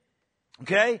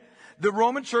 okay? The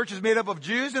Roman church is made up of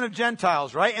Jews and of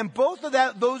Gentiles, right? And both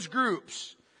of those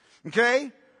groups,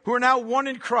 okay, who are now one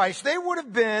in Christ, they would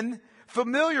have been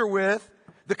familiar with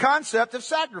the concept of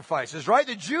sacrifices, right?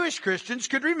 The Jewish Christians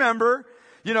could remember,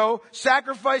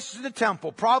 sacrifices in the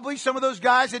temple. Probably some of those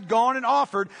guys had gone and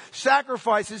offered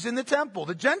sacrifices in the temple.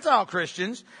 The Gentile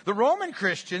Christians, the Roman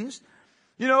Christians,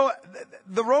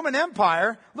 the Roman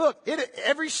Empire, look,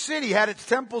 every city had its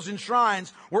temples and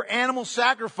shrines where animal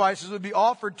sacrifices would be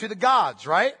offered to the gods,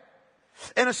 right?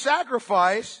 And a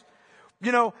sacrifice,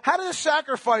 how did a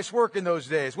sacrifice work in those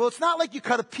days? Well, it's not like you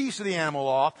cut a piece of the animal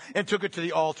off and took it to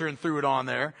the altar and threw it on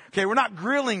there. Okay, we're not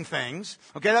grilling things.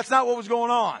 Okay, that's not what was going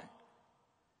on.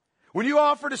 When you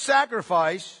offered a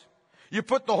sacrifice, you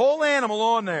put the whole animal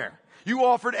on there. You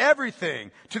offered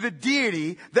everything to the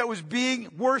deity that was being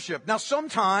worshipped. Now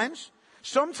sometimes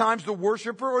the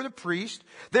worshiper or the priest,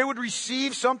 they would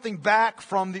receive something back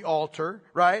from the altar,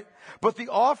 right? But the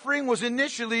offering was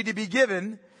initially to be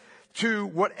given to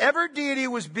whatever deity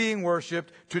was being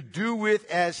worshipped to do with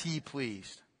as he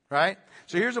pleased, right?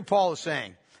 So here's what Paul is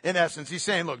saying. In essence, he's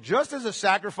saying, look, just as a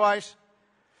sacrifice,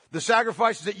 the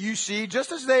sacrifices that you see,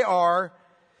 just as they are,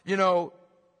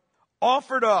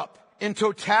 offered up in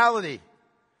totality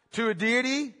to a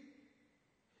deity,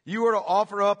 you are to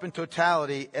offer up in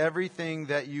totality everything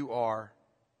that you are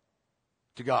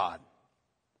to God.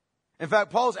 In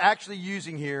fact, Paul's actually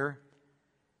using here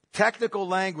technical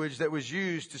language that was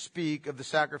used to speak of the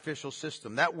sacrificial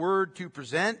system. That word to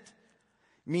present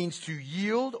means to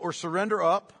yield or surrender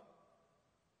up,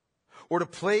 or to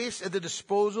place at the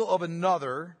disposal of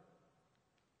another,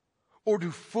 or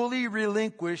to fully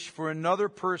relinquish for another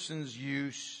person's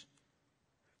use,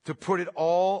 to put it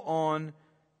all on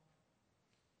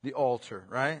the altar,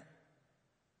 right?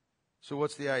 So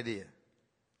what's the idea?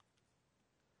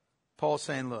 Paul's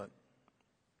saying, look,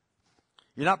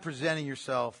 you're not presenting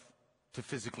yourself to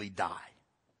physically die.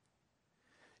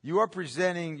 You are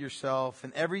presenting yourself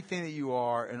and everything that you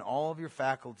are and all of your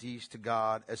faculties to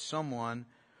God as someone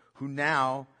who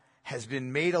now has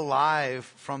been made alive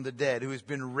from the dead, who has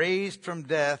been raised from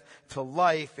death to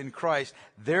life in Christ.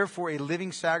 Therefore, a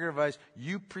living sacrifice,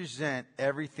 you present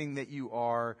everything that you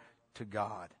are to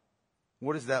God.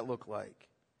 What does that look like?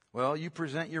 Well, you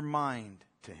present your mind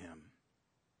to Him.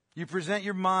 You present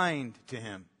your mind to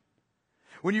Him.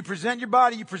 When you present your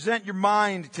body, you present your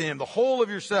mind to Him, the whole of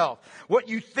yourself. What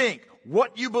you think,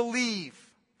 what you believe,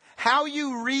 how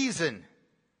you reason.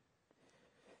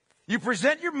 You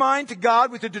present your mind to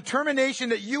God with the determination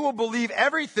that you will believe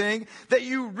everything that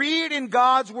you read in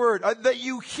God's Word, that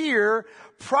you hear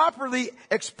properly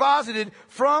exposited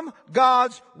from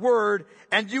God's Word,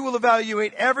 and you will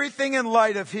evaluate everything in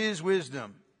light of His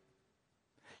wisdom.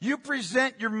 You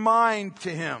present your mind to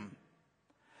Him,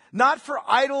 not for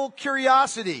idle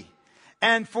curiosity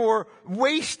and for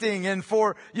wasting and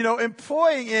for,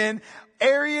 employing in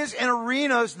areas and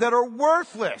arenas that are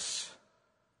worthless.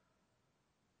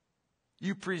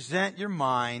 you present your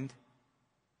mind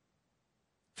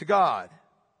to God.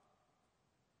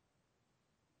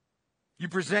 You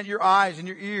present your eyes and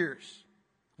your ears,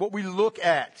 what we look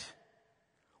at,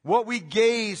 what we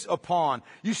gaze upon.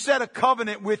 You set a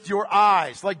covenant with your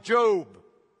eyes, like Job.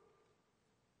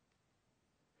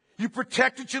 You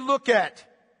protect what you look at.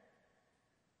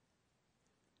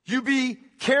 You be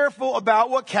careful about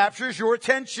what captures your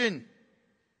attention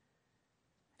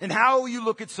and how you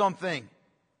look at something.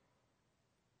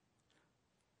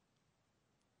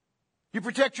 You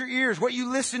protect your ears, what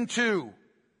you listen to,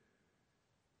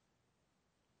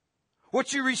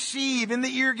 what you receive in the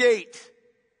ear gate.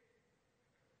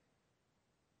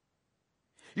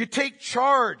 You take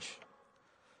charge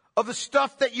of the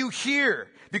stuff that you hear,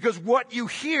 because what you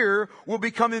hear will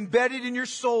become embedded in your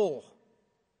soul.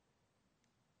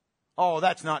 Oh,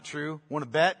 that's not true. Want to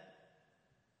bet?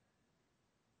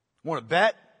 Want to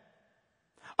bet?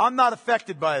 I'm not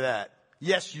affected by that.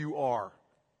 Yes, you are.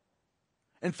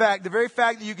 In fact, the very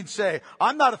fact that you can say,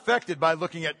 I'm not affected by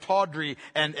looking at tawdry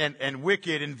and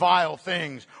wicked and vile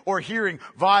things, or hearing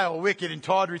vile, wicked, and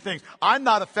tawdry things. I'm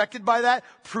not affected by that,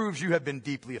 proves you have been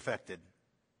deeply affected.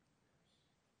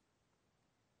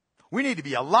 We need to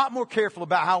be a lot more careful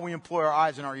about how we employ our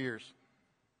eyes and our ears.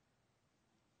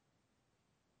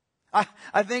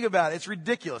 I think about it. It's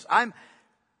ridiculous. I'm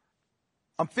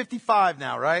 55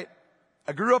 now, right?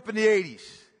 I grew up in the 80s.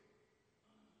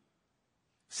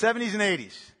 70s and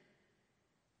 80s.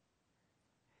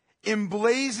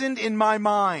 Emblazoned in my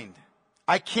mind,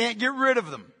 I can't get rid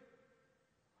of them,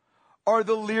 are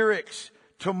the lyrics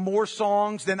to more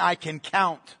songs than I can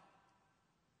count.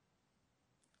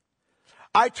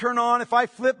 I turn on, if I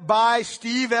flip by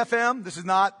Steve FM, this is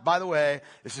not, by the way,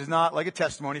 this is not like a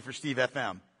testimony for Steve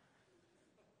FM.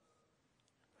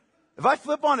 If I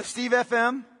flip on to Steve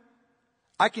FM,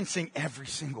 I can sing every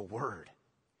single word.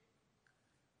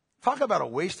 Talk about a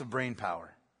waste of brain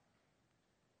power.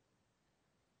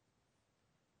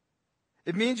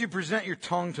 It means you present your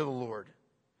tongue to the Lord.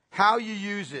 How you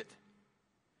use it.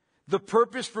 The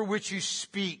purpose for which you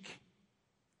speak.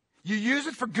 You use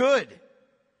it for good.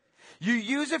 You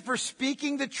use it for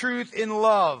speaking the truth in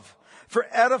love, for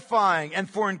edifying and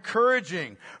for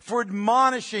encouraging, for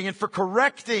admonishing and for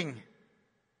correcting,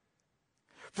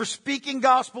 for speaking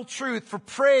gospel truth, for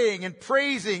praying and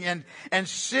praising and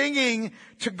singing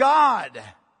to God.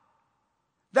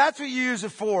 That's what you use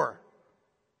it for.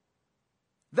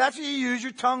 That's what you use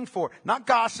your tongue for. Not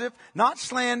gossip, not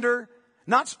slander,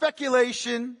 not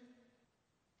speculation,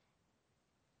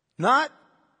 not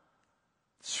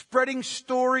spreading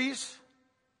stories.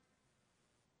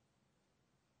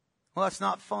 Well, that's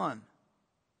not fun.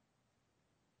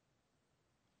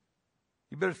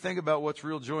 You better think about what's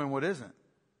real joy and what isn't.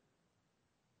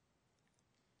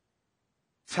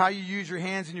 It's how you use your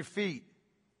hands and your feet.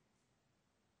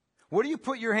 What do you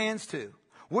put your hands to?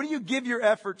 What do you give your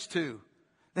efforts to?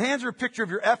 The hands are a picture of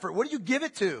your effort. What do you give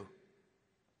it to?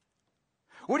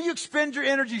 What do you expend your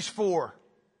energies for?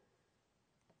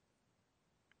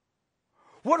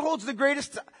 What holds the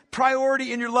greatest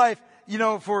priority in your life,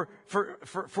 for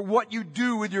what you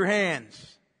do with your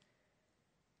hands?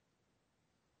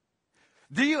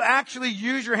 Do you actually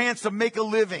use your hands to make a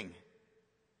living?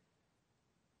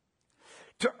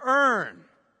 To earn?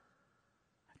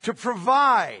 To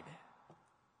provide?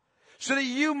 So that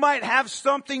you might have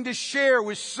something to share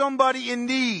with somebody in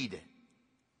need?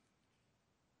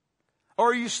 Or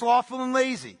are you slothful and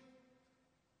lazy?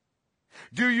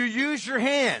 Do you use your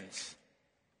hands?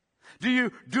 Do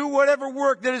you do whatever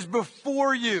work that is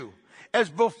before you as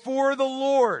before the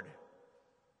Lord?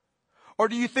 Or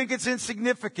do you think it's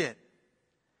insignificant?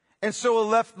 And so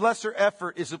a lesser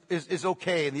effort is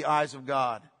okay in the eyes of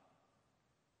God.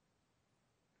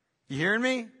 You hearing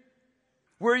me?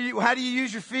 How do you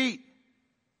use your feet?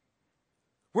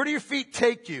 Where do your feet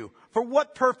take you? For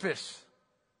what purpose?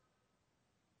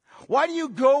 Why do you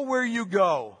go where you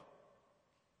go?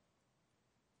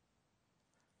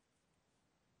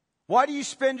 Why do you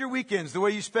spend your weekends the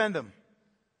way you spend them?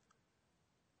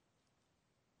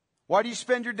 Why do you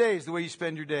spend your days the way you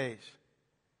spend your days?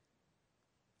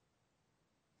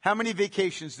 How many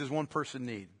vacations does one person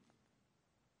need?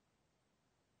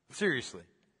 Seriously.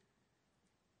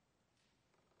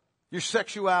 Your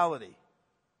sexuality.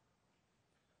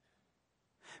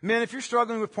 Men, if you're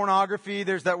struggling with pornography,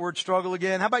 there's that word struggle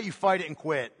again. How about you fight it and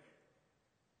quit?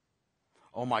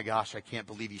 Oh my gosh, I can't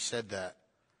believe he said that.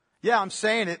 Yeah, I'm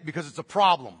saying it because it's a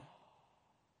problem.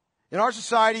 In our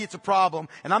society, it's a problem,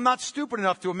 and I'm not stupid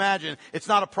enough to imagine it's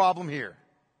not a problem here.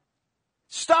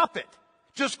 Stop it.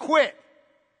 Just quit.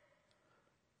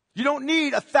 You don't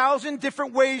need 1,000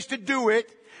 different ways to do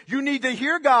it. You need to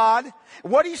hear God,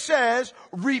 what He says,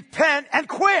 repent and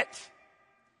quit.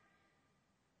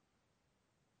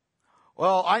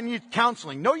 Well, I need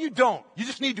counseling. No, you don't. You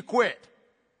just need to quit.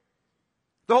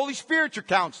 The Holy Spirit's your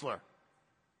counselor.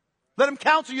 Let Him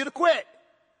counsel you to quit.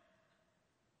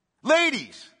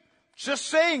 Ladies, just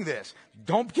saying this.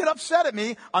 Don't get upset at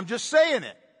me. I'm just saying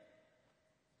it.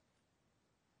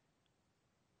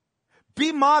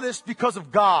 Be modest because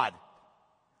of God.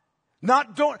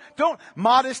 Don't,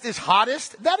 modest is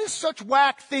hottest. That is such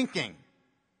whack thinking.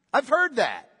 I've heard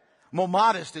that. Well,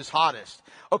 modest is hottest.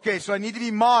 Okay, so I need to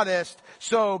be modest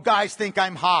so guys think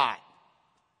I'm hot.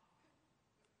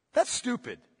 That's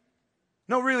stupid.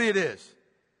 No, really it is.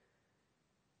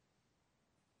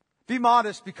 Be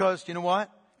modest because, you know what?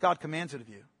 God commands it of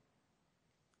you.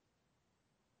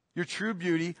 Your true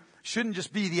beauty shouldn't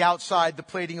just be the outside, the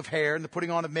plaiting of hair and the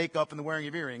putting on of makeup and the wearing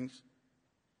of earrings.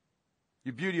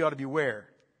 Your beauty ought to be where?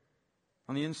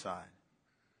 On the inside.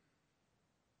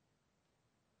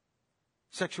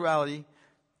 Sexuality,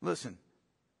 listen.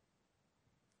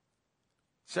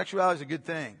 Sexuality is a good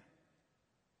thing.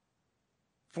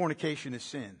 Fornication is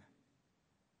sin.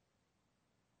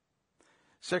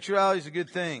 Sexuality is a good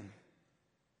thing.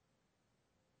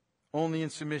 Only in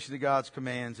submission to God's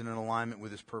commands and in alignment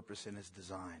with His purpose and His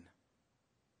design.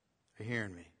 Are you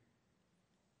hearing me?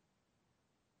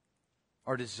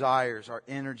 Our desires, our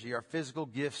energy, our physical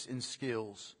gifts and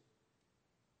skills,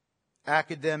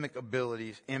 academic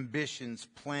abilities, ambitions,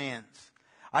 plans.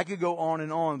 I could go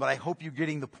on, but I hope you're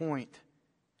getting the point.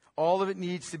 All of it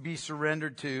needs to be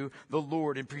surrendered to the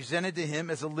Lord and presented to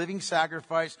Him as a living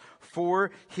sacrifice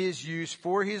for His use,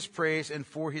 for His praise, and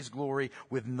for His glory,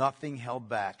 with nothing held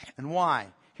back. And why?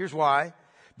 Here's why.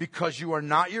 Because you are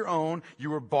not your own.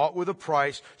 You were bought with a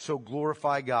price, so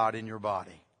glorify God in your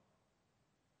body.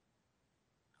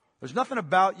 There's nothing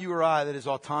about you or I that is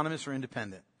autonomous or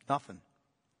independent. Nothing.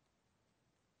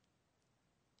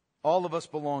 All of us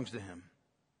belongs to Him.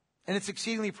 And it's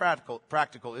exceedingly practical,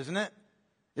 isn't it?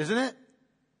 Isn't it?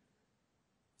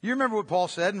 You remember what Paul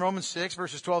said in Romans 6,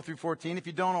 verses 12 through 14. If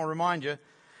you don't, I'll remind you.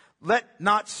 Let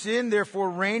not sin, therefore,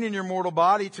 reign in your mortal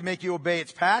body to make you obey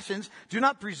its passions. Do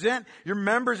not present your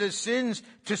members as sin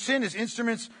as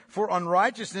instruments for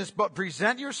unrighteousness, but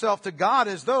present yourself to God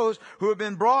as those who have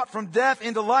been brought from death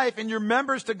into life, and your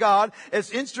members to God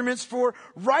as instruments for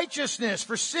righteousness.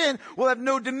 For sin will have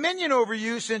no dominion over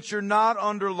you, since you're not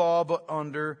under law, but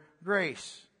under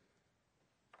grace.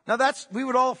 Now we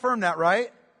would all affirm that,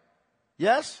 right?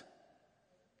 Yes?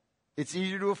 It's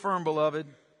easier to affirm, beloved,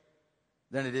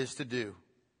 than it is to do.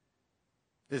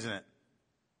 Isn't it?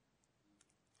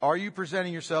 Are you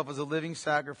presenting yourself as a living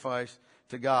sacrifice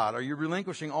to God? Are you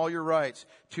relinquishing all your rights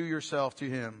to yourself, to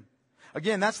Him?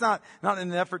 Again, that's not in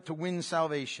an effort to win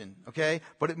salvation, okay?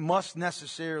 But it must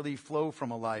necessarily flow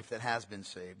from a life that has been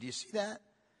saved. Do you see that?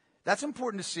 That's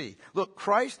important to see. Look,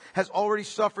 Christ has already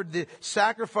suffered the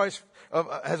sacrifice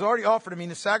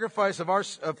the sacrifice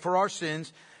for our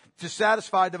sins to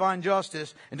satisfy divine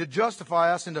justice and to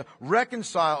justify us and to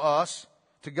reconcile us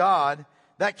to God.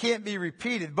 That can't be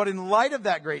repeated. But in light of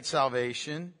that great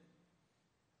salvation,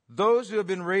 those who have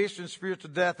been raised from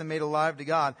spiritual death and made alive to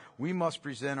God, we must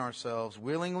present ourselves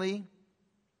willingly,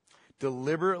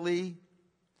 deliberately,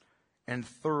 and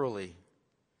thoroughly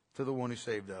to the one who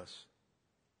saved us.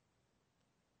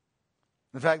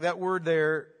 In fact, that word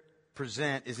there,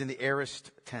 present, is in the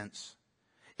aorist tense.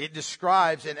 It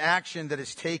describes an action that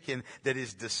is taken that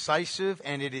is decisive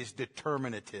and it is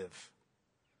determinative.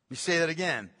 Let me say that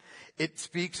again. It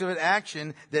speaks of an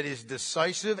action that is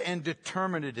decisive and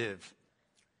determinative.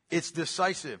 It's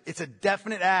decisive. It's a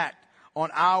definite act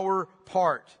on our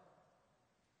part.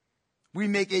 We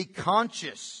make a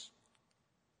conscious,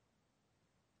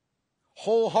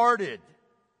 wholehearted,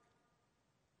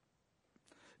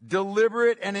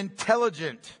 deliberate and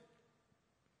intelligent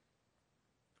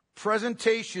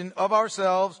presentation of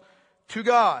ourselves to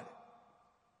God.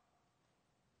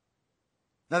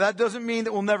 Now that doesn't mean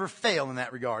that we'll never fail in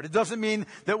that regard. It doesn't mean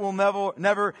that we'll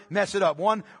never mess it up.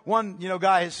 One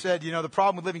guy has said, the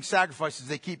problem with living sacrifices is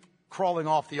they keep crawling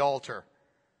off the altar.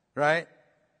 Right?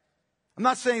 I'm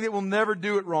not saying that we'll never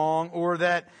do it wrong or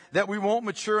that we won't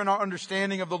mature in our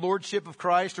understanding of the Lordship of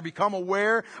Christ or become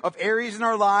aware of areas in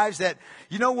our lives that,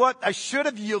 you know what, I should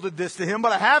have yielded this to Him,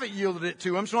 but I haven't yielded it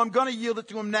to Him, so I'm going to yield it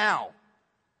to Him now.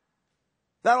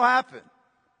 That'll happen.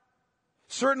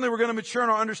 Certainly we're going to mature in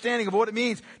our understanding of what it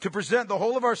means to present the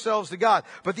whole of ourselves to God.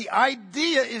 But the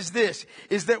idea is this,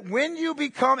 is that when you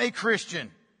become a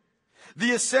Christian,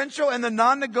 the essential and the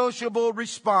non-negotiable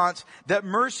response that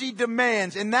mercy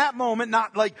demands in that moment,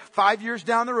 not like 5 years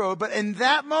down the road, but in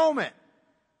that moment,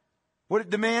 What it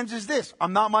demands is this: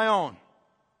 I'm not my own.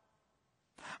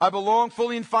 I belong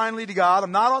fully and finally to God.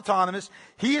 I'm not autonomous.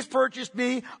 He has purchased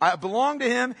me. I belong to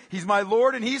Him. He's my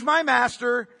Lord and He's my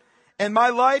master. And my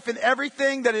life and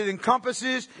everything that it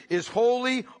encompasses is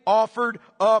wholly offered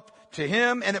up to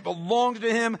Him, and it belongs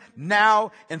to Him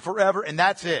now and forever, and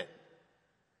that's it.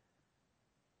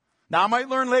 Now, I might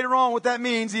learn later on what that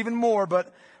means even more,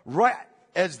 but right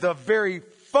as the very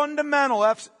fundamental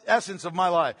essence of my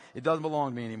life, it doesn't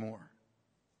belong to me anymore.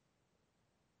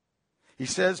 He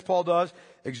says, Paul does,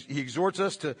 he exhorts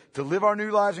us to live our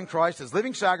new lives in Christ as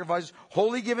living sacrifices,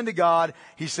 wholly given to God.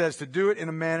 He says to do it in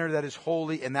a manner that is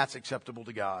holy and that's acceptable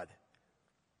to God.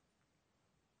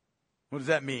 What does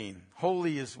that mean?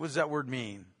 Holy what does that word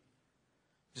mean?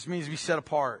 It just means to be set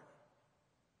apart.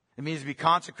 It means to be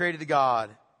consecrated to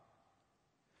God.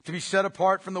 To be set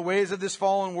apart from the ways of this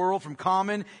fallen world, from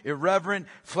common, irreverent,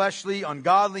 fleshly,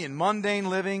 ungodly, and mundane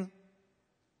living.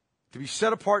 To be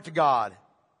set apart to God.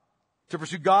 To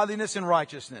pursue godliness and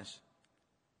righteousness.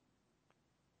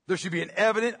 There should be an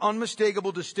evident,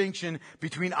 unmistakable distinction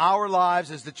between our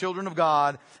lives as the children of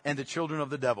God and the children of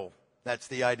the devil. That's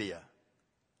the idea.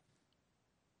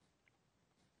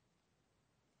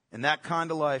 And that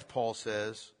kind of life, Paul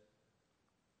says,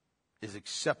 is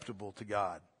acceptable to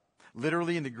God.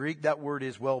 Literally in the Greek, that word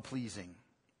is well-pleasing.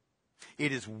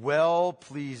 It is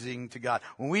well-pleasing to God.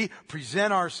 When we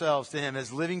present ourselves to Him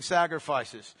as living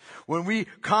sacrifices, when we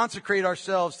consecrate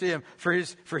ourselves to Him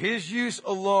for His use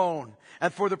alone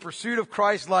and for the pursuit of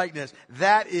Christ-likeness,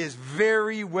 that is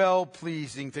very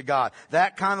well-pleasing to God.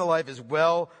 That kind of life is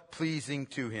well-pleasing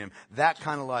to Him. That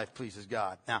kind of life pleases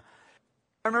God. Now,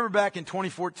 I remember back in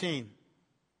 2014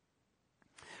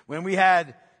 when we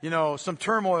had, some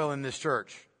turmoil in this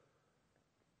church.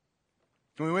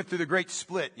 We went through the great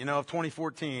split, of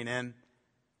 2014. And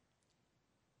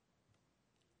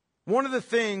one of the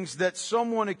things that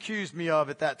someone accused me of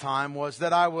at that time was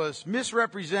that I was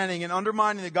misrepresenting and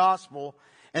undermining the gospel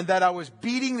and that I was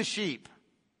beating the sheep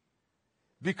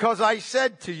because I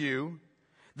said to you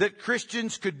that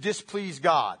Christians could displease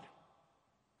God.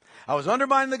 I was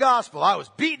undermining the gospel. I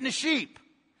was beating the sheep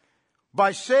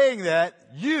by saying that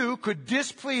you could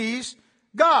displease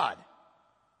God.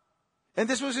 And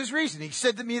this was his reason. He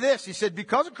said to me this. He said,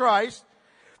 because of Christ,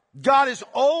 God is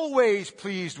always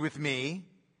pleased with me,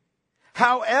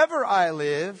 however I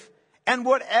live and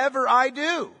whatever I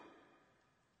do.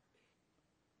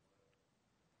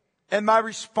 And my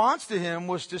response to him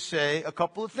was to say a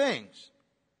couple of things.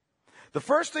 The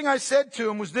first thing I said to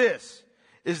him was this,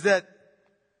 is that,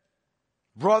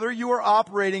 brother, you are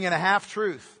operating in a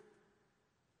half-truth.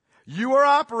 You are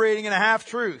operating in a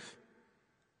half-truth.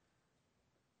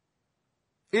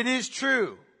 It is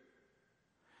true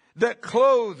that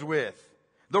clothed with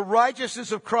the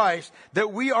righteousness of Christ,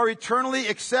 that we are eternally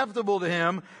acceptable to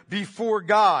Him before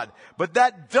God. But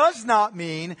that does not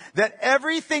mean that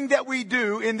everything that we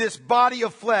do in this body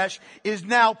of flesh is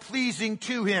now pleasing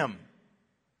to Him.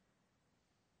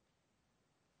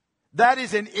 That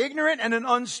is an ignorant and an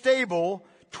unstable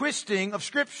twisting of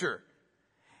Scripture.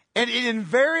 And it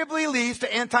invariably leads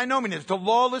to antinomianism, to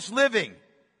lawless living.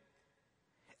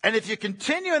 And if you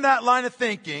continue in that line of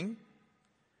thinking,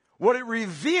 what it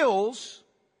reveals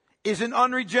is an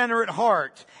unregenerate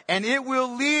heart, and it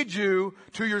will lead you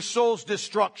to your soul's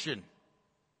destruction.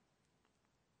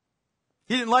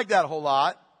 He didn't like that a whole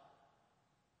lot,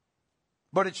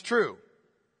 but it's true.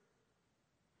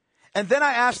 And then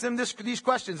I asked him these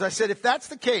questions. I said, if that's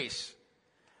the case,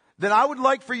 then I would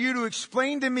like for you to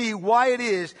explain to me why it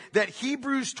is that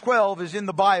Hebrews 12 is in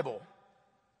the Bible.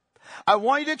 I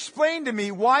want you to explain to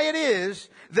me why it is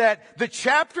that the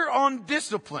chapter on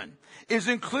discipline is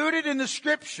included in the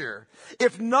Scripture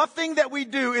if nothing that we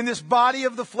do in this body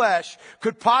of the flesh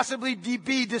could possibly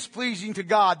be displeasing to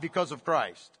God because of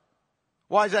Christ.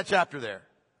 Why is that chapter there?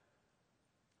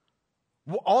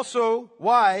 Also,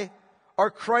 why are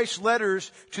Christ's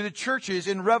letters to the churches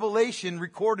in Revelation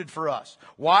recorded for us?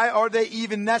 Why are they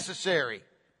even necessary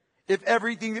if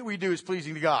everything that we do is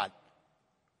pleasing to God?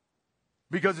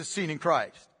 Because it's seen in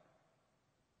Christ.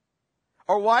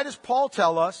 Or why does Paul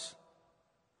tell us,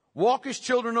 walk as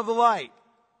children of the light?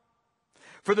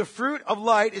 For the fruit of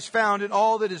light is found in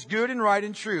all that is good and right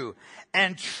and true.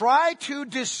 And try to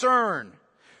discern,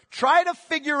 try to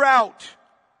figure out,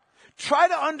 try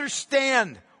to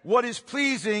understand what is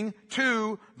pleasing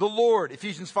to the Lord.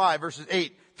 Ephesians 5 verses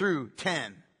 8 through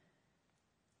 10.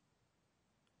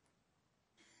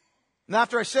 And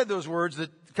after I said those words, the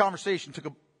conversation took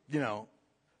a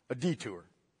detour.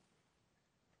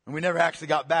 And we never actually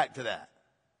got back to that.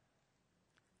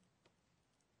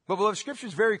 But beloved, Scripture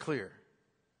is very clear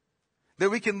that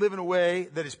we can live in a way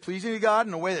that is pleasing to God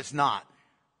and a way that's not.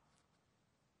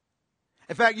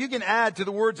 In fact, you can add to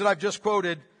the words that I've just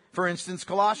quoted, for instance,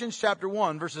 Colossians chapter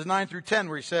 1, verses 9 through 10,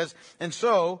 where he says, "And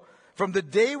so, from the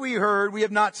day we heard, we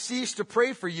have not ceased to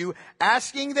pray for you,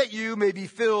 asking that you may be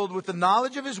filled with the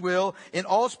knowledge of his will in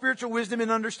all spiritual wisdom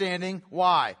and understanding."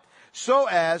 Why? "So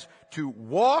as to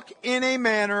walk in a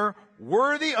manner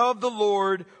worthy of the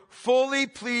Lord, fully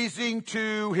pleasing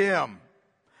to him,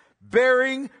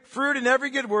 bearing fruit in every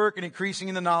good work and increasing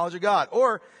in the knowledge of God."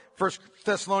 Or 1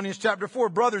 Thessalonians chapter 4,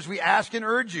 "Brothers, we ask and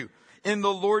urge you in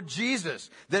the Lord Jesus,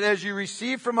 that as you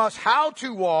receive from us how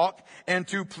to walk and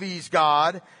to please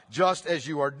God, just as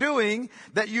you are doing,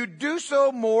 that you do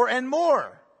so more and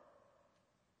more."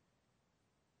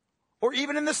 Or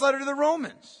even in this letter to the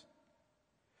Romans,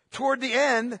 toward the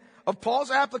end of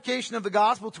Paul's application of the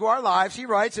gospel to our lives, he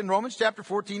writes in Romans chapter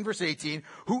 14, verse 18,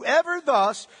 "Whoever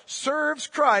thus serves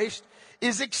Christ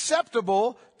is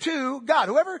acceptable to God."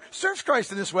 Whoever serves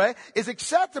Christ in this way is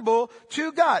acceptable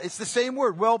to God. It's the same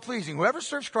word, well-pleasing. Whoever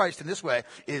serves Christ in this way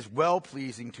is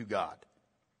well-pleasing to God.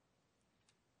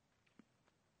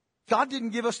 God didn't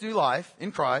give us new life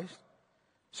in Christ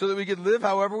so that we could live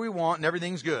however we want and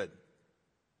everything's good.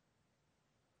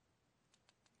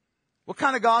 What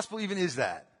kind of gospel even is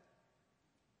that?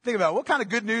 Think about it. What kind of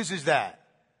good news is that?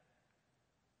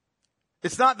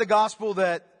 It's not the gospel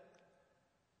that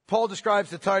Paul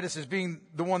describes to Titus as being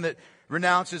the one that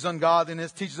renounces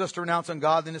ungodliness, teaches us to renounce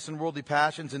ungodliness and worldly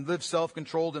passions and live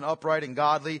self-controlled and upright and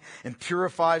godly and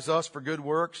purifies us for good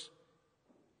works.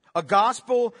 A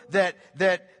gospel that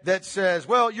says,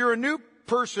 well, you're a new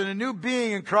person, a new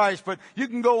being in Christ, but you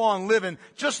can go on living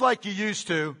just like you used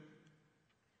to.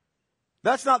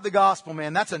 That's not the gospel,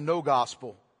 man. That's a no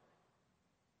gospel.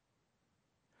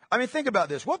 I mean, think about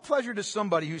this. What pleasure does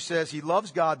somebody who says he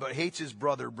loves God but hates his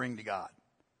brother bring to God?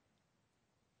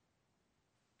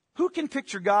 Who can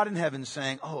picture God in heaven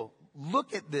saying, "Oh,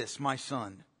 look at this, my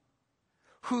son,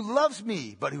 who loves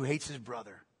me but who hates his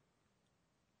brother.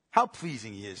 How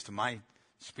pleasing he is to my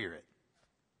spirit."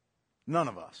 None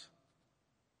of us.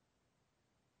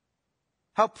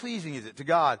 How pleasing is it to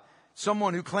God,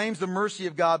 someone who claims the mercy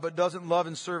of God but doesn't love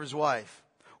and serve his wife?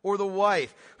 Or the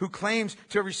wife who claims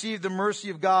to have received the mercy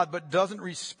of God but doesn't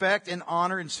respect and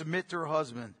honor and submit to her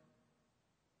husband?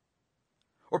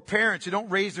 Or parents who don't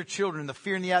raise their children in the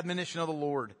fear and the admonition of the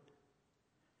Lord?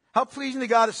 How pleasing to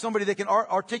God is somebody that can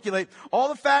articulate all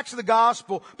the facts of the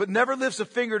gospel but never lifts a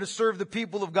finger to serve the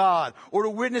people of God or to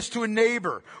witness to a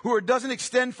neighbor, or doesn't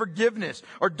extend forgiveness,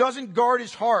 or doesn't guard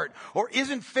his heart, or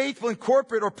isn't faithful in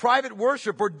corporate or private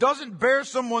worship, or doesn't bear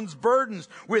someone's burdens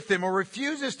with him, or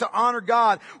refuses to honor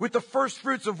God with the first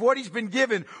fruits of what he's been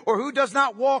given, or who does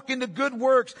not walk in the good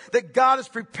works that God has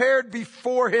prepared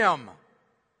before him.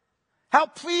 How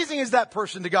pleasing is that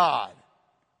person to God?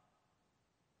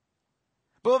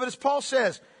 Beloved, as Paul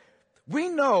says, we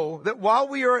know that while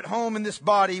we are at home in this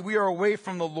body, we are away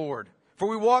from the Lord. For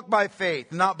we walk by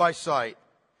faith, not by sight.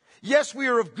 Yes, we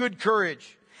are of good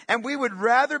courage, and we would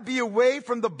rather be away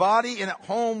from the body and at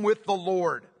home with the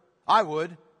Lord. I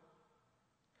would.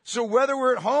 So whether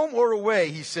we're at home or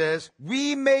away, he says,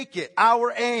 we make it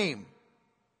our aim.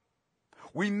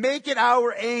 We make it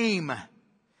our aim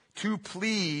to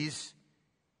please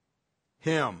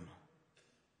him.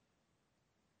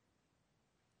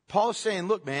 Paul is saying,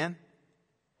 look, man,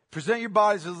 present your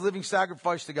bodies as a living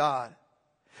sacrifice to God.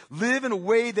 Live in a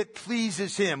way that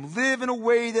pleases him. Live in a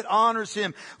way that honors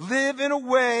him. Live in a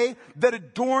way that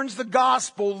adorns the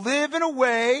gospel. Live in a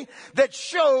way that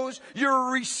shows you're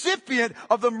a recipient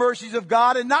of the mercies of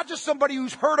God and not just somebody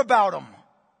who's heard about them.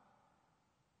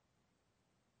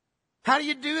 How do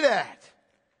you do that?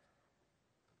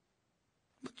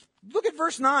 Look at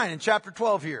verse 9 in chapter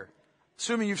 12 here,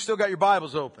 assuming you've still got your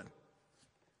Bibles open.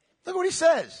 Look what he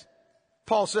says.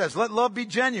 Paul says, let love be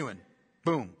genuine.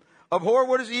 Boom. Abhor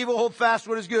what is evil, hold fast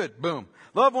what is good. Boom.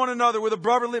 Love one another with a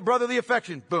brotherly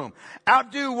affection. Boom.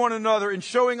 Outdo one another in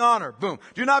showing honor. Boom.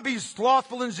 Do not be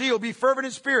slothful in zeal. Be fervent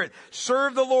in spirit.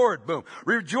 Serve the Lord. Boom.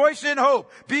 Rejoice in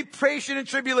hope. Be patient in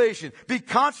tribulation. Be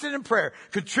constant in prayer.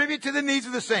 Contribute to the needs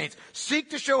of the saints.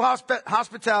 Seek to show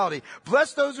hospitality.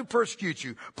 Bless those who persecute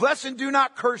you. Bless and do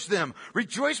not curse them.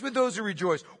 Rejoice with those who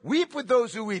rejoice. Weep with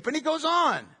those who weep. And he goes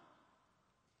on.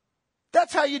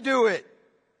 That's how you do it.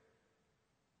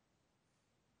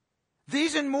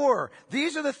 These and more.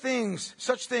 These are the things,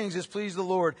 such things as please the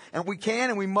Lord. And we can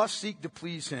and we must seek to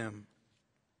please him.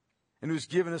 And who's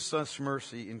given us such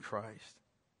mercy in Christ.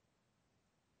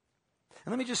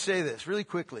 And let me just say this really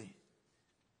quickly.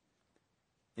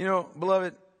 You know,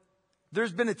 beloved,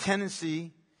 there's been a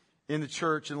tendency in the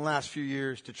church in the last few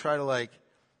years to try to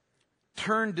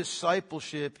turn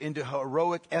discipleship into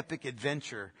heroic, epic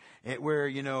adventure where,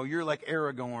 you're like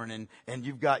Aragorn and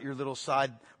you've got your little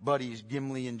side buddies,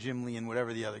 Gimli and Jimli and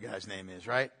whatever the other guy's name is,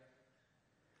 right?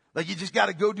 Like you just got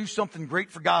to go do something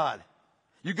great for God.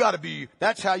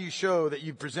 That's how you show that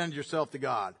you've presented yourself to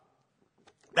God.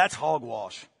 That's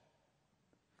hogwash.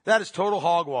 That is total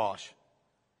hogwash.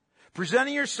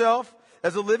 Presenting yourself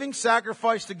as a living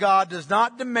sacrifice to God does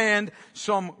not demand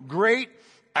some great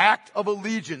act of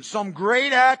allegiance, some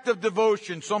great act of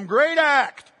devotion, some great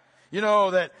act,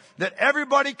 that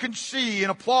everybody can see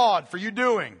and applaud for you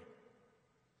doing.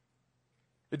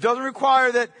 It doesn't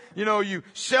require that, you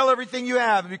sell everything you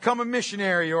have and become a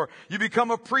missionary, or you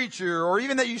become a preacher, or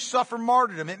even that you suffer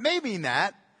martyrdom. It may mean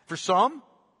that for some,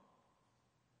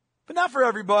 but not for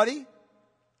everybody.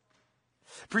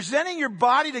 Presenting your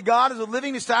body to God as a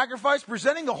living sacrifice,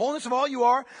 presenting the wholeness of all you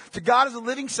are to God as a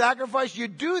living sacrifice, you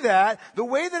do that. The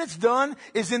way that it's done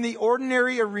is in the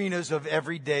ordinary arenas of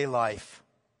everyday life.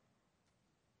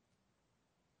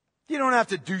 You don't have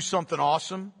to do something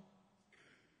awesome.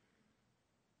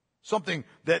 Something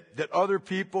that other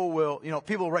people will,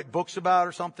 people write books about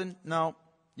or something. No,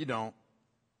 you don't.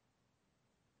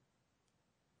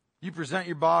 You present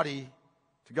your body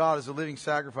to God as a living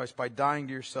sacrifice by dying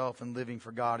to yourself and living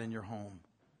for God in your home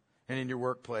and in your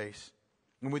workplace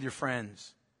and with your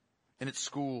friends and at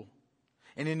school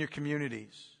and in your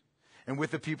communities and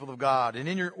with the people of God and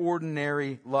in your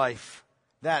ordinary life.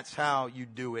 That's how you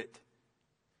do it.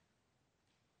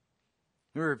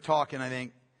 We were talking, I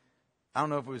don't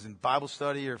know if it was in Bible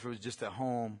study or if it was just at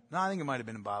home. No, I think it might have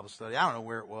been in Bible study. I don't know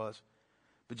where it was.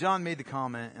 But John made the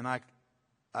comment, and I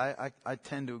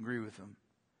tend to agree with him.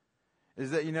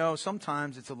 Is that,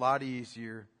 sometimes it's a lot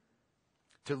easier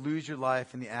to lose your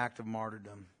life in the act of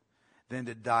martyrdom than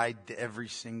to die every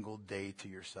single day to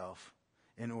yourself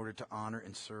in order to honor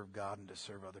and serve God and to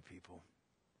serve other people.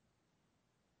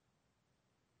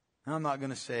 And I'm not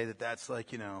going to say that that's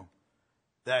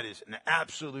that is an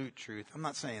absolute truth. I'm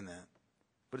not saying that.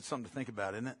 But it's something to think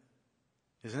about, isn't it?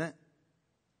 Isn't it?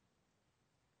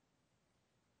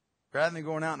 Rather than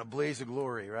going out in a blaze of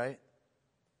glory, right?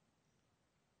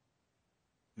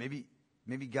 Maybe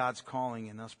God's calling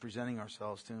and us presenting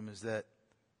ourselves to Him is that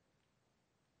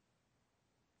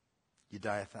you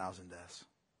die 1,000 deaths.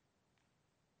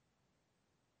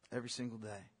 Every single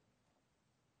day.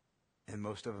 And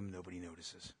most of them nobody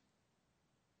notices.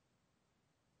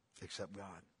 Except God.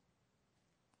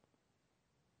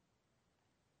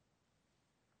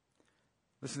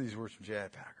 Listen to these words from J.I.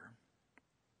 Packer.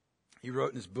 He wrote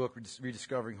in his book,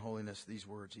 Rediscovering Holiness, these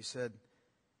words. He said,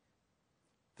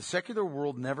 "The secular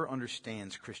world never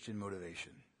understands Christian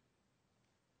motivation.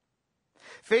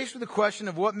 Faced with the question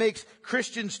of what makes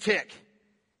Christians tick,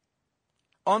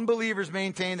 unbelievers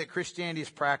maintain that Christianity is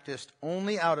practiced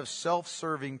only out of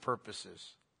self-serving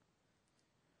purposes.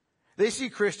 They see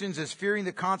Christians as fearing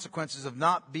the consequences of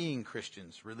not being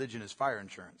Christians. Religion is fire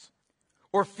insurance.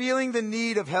 Or feeling the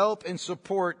need of help and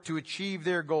support to achieve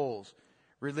their goals.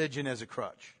 Religion as a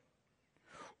crutch.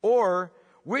 Or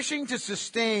wishing to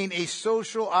sustain a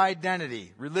social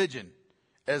identity. Religion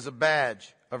as a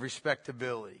badge of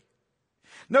respectability.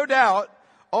 No doubt,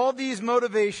 all these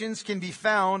motivations can be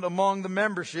found among the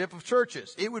membership of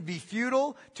churches. It would be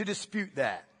futile to dispute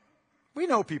that. We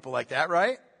know people like that,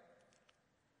 right?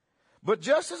 But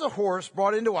just as a horse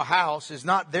brought into a house is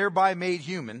not thereby made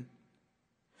human,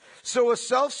 so a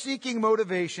self-seeking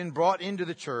motivation brought into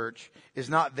the church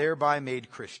is not thereby made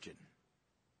Christian.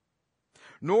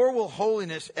 Nor will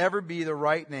holiness ever be the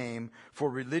right name for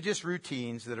religious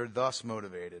routines that are thus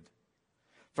motivated.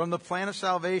 From the plan of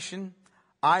salvation,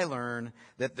 I learn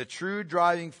that the true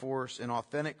driving force in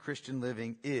authentic Christian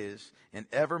living is, and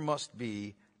ever must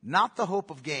be, not the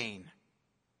hope of gain,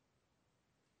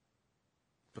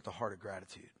 but the heart of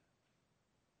gratitude.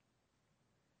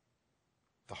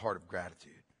 The heart of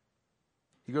gratitude.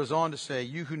 He goes on to say,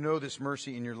 you who know this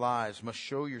mercy in your lives must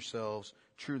show yourselves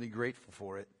truly grateful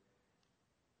for it.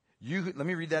 Let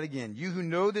me read that again. You who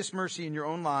know this mercy in your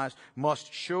own lives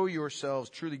must show yourselves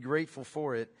truly grateful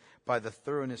for it by the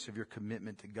thoroughness of your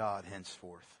commitment to God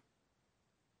henceforth.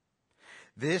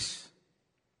 This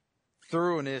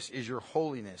thoroughness is your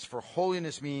holiness. For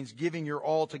holiness means giving your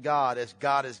all to God as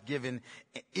God is giving,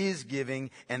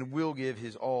 and will give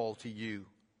His all to you.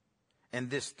 And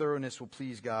this thoroughness will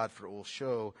please God, for it will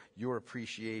show your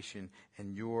appreciation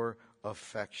and your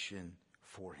affection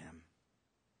for Him.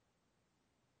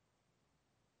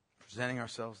 Presenting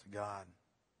ourselves to God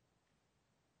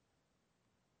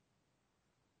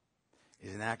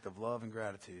is an act of love and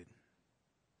gratitude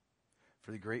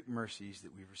for the great mercies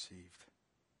that we've received.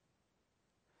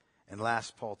 And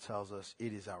last, Paul tells us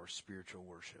it is our spiritual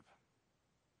worship.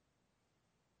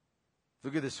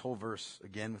 Look at this whole verse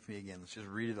again with me again. Let's just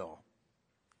read it all.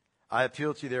 I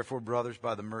appeal to you, therefore, brothers,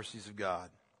 by the mercies of God,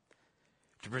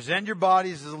 to present your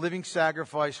bodies as a living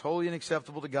sacrifice, holy and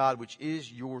acceptable to God, which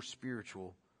is your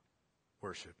spiritual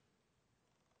worship.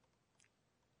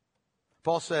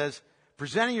 Paul says,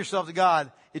 presenting yourself to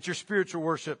God, it's your spiritual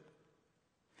worship.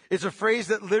 It's a phrase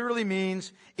that literally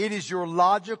means it is your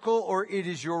logical or it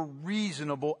is your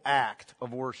reasonable act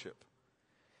of worship.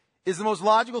 It's the most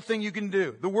logical thing you can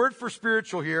do. The word for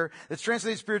spiritual here, that's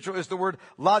translated spiritual, is the word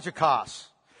logikos,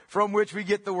 from which we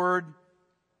get the word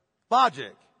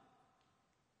logic,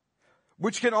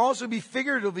 which can also be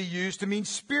figuratively used to mean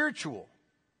spiritual.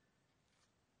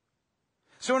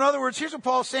 So in other words, here's what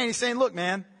Paul's saying. He's saying, look,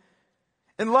 man,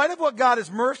 in light of what God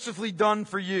has mercifully done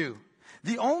for you,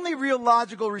 the only real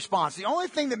logical response, the only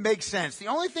thing that makes sense, the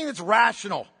only thing that's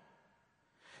rational,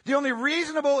 the only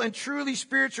reasonable and truly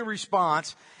spiritual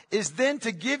response is then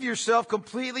to give yourself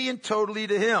completely and totally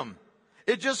to Him.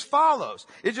 It just follows.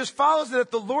 It just follows that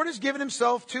if the Lord has given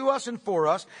Himself to us and for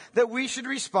us, that we should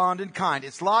respond in kind.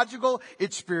 It's logical.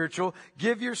 It's spiritual.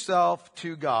 Give yourself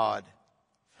to God.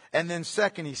 And then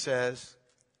second, he says,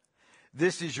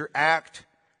 this is your act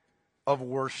of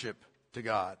worship to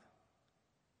God.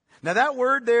 Now that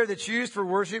word there that's used for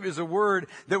worship is a word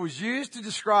that was used to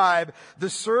describe the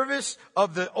service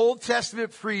of the Old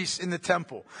Testament priests in the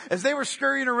temple. As they were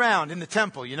scurrying around in the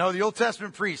temple, the Old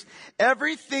Testament priests,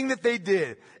 everything that they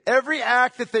did, every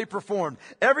act that they performed,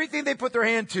 everything they put their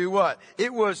hand to, what?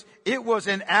 It was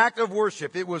an act of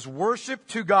worship. It was worship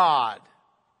to God.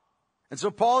 And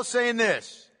so Paul is saying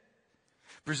this,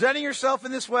 presenting yourself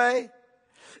in this way,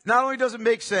 not only does it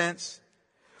make sense,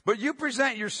 but you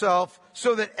present yourself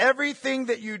so that everything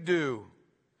that you do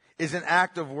is an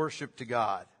act of worship to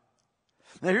God.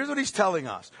 Now here's what he's telling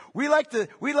us. We like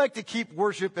to keep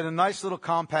worship in a nice little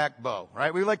compact bow,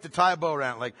 right? We like to tie a bow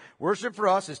around it. Like worship for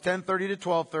us is 10:30 to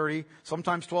 12:30,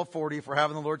 sometimes 12:40 if we're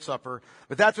having the Lord's Supper.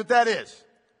 But that's what that is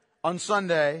on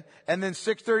Sunday, and then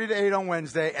 6:30 to 8 on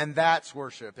Wednesday, and that's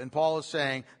worship. And Paul is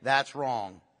saying that's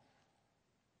wrong.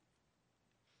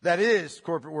 That is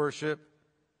corporate worship.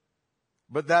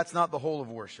 But that's not the whole of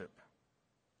worship.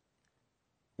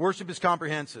 Worship is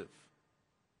comprehensive.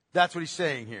 That's what he's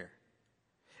saying here.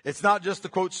 It's not just the,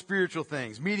 quote, spiritual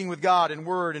things, meeting with God in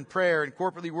word and prayer and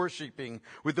corporately worshiping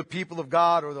with the people of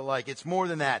God or the like. It's more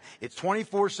than that. It's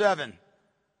 24/7.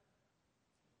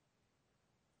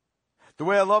 The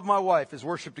way I love my wife is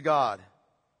worship to God.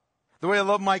 The way I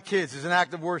love my kids is an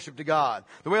act of worship to God.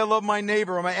 The way I love my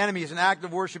neighbor or my enemy is an act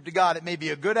of worship to God. It may be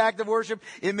a good act of worship.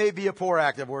 It may be a poor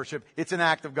act of worship. It's an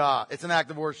act of God. It's an act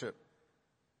of worship.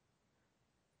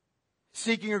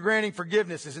 Seeking or granting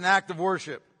forgiveness is an act of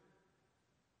worship.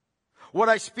 What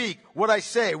I speak, what I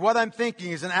say, what I'm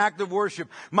thinking is an act of worship.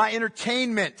 My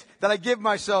entertainment that I give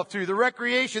myself to, the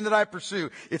recreation that I pursue,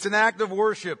 it's an act of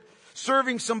worship.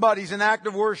 Serving somebody is an act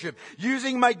of worship.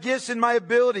 Using my gifts and my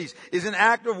abilities is an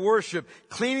act of worship.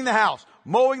 Cleaning the house,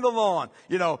 mowing the lawn,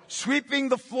 sweeping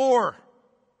the floor,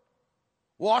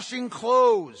 washing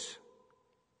clothes,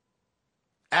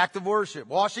 act of worship.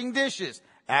 Washing dishes,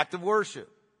 act of worship.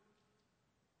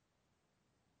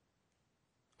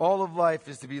 All of life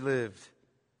is to be lived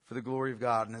for the glory of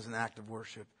God and as an act of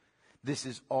worship. This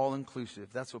is all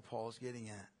inclusive. That's what Paul is getting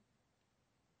at.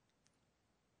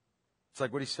 It's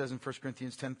like what he says in 1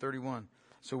 Corinthians 10:31.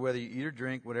 So whether you eat or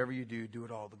drink, whatever you do, do it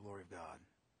all to the glory of God.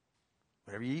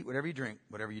 Whatever you eat, whatever you drink,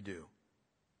 whatever you do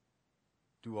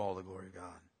all the glory of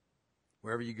God.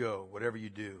 Wherever you go, whatever you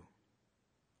do,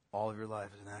 all of your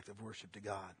life is an act of worship to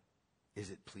God. Is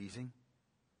it pleasing?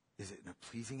 Is it a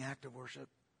pleasing act of worship?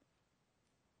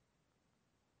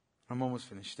 I'm almost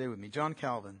finished. Stay with me. John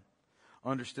Calvin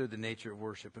understood the nature of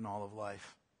worship in all of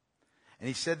life. And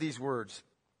he said these words.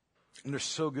 And they're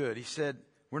so good. He said,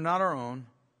 we're not our own.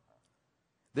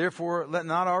 Therefore, let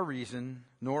not our reason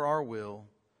nor our will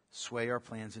sway our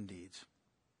plans and deeds.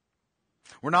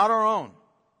 We're not our own.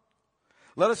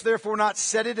 Let us therefore not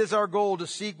set it as our goal to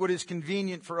seek what is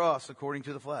convenient for us according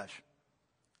to the flesh.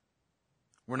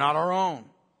 We're not our own.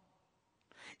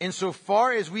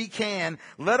 Insofar as we can,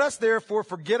 let us therefore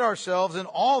forget ourselves and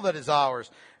all that is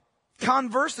ours.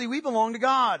 Conversely, we belong to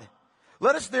God.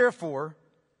 Let us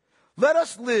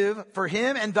live for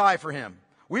Him and die for Him.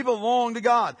 We belong to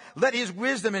God. Let His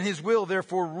wisdom and His will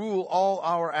therefore rule all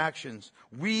our actions.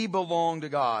 We belong to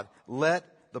God. Let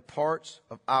the parts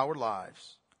of our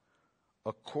lives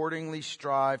accordingly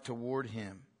strive toward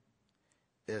Him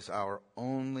as our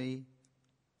only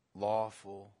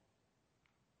lawful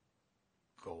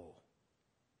goal.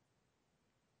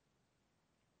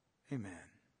 Amen.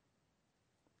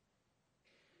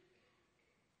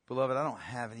 Beloved, I don't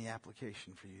have any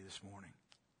application for you this morning.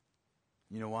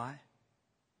 You know why?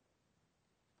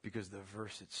 Because the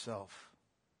verse itself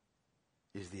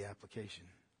is the application.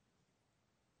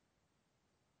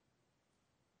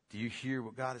 Do you hear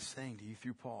what God is saying to you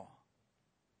through Paul?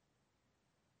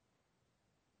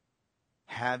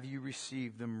 Have you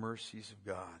received the mercies of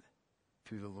God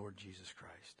through the Lord Jesus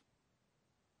Christ?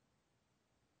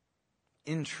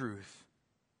 In truth,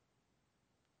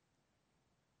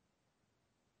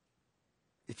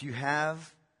 if you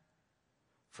have,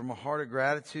 from a heart of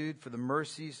gratitude for the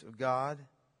mercies of God,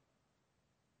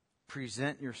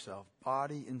 present yourself,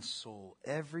 body and soul,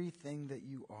 everything that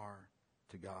you are,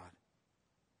 to God.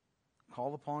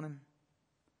 Call upon Him.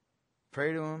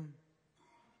 Pray to Him.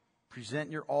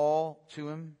 Present your all to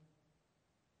Him.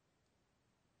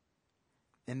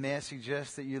 And may I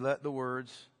suggest that you let the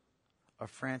words of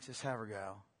Francis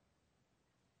Havergal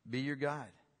be your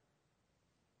guide.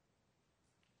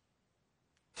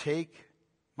 Take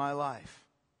my life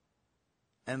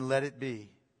and let it be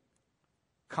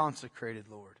consecrated,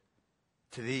 Lord,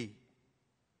 to Thee.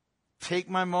 Take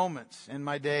my moments and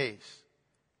my days.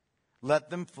 Let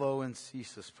them flow in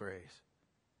ceaseless praise.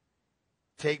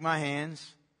 Take my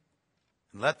hands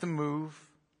and let them move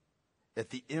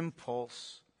at the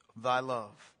impulse of Thy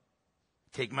love.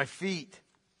 Take my feet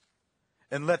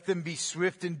and let them be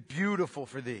swift and beautiful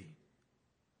for Thee.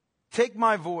 Take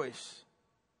my voice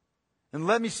and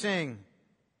let me sing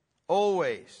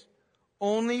always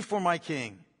only for my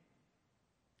King.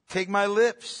 Take my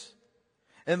lips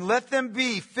and let them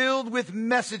be filled with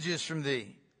messages from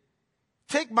Thee.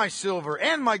 Take my silver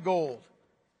and my gold.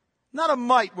 Not a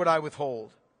mite would I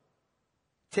withhold.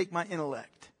 Take my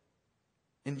intellect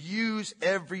and use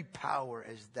every power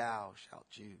as Thou shalt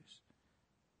choose.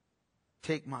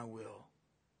 Take my will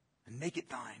and make it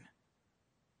Thine.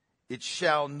 It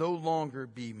shall no longer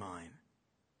be mine.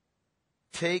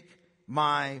 Take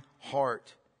my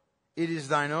heart. It is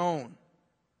Thine own.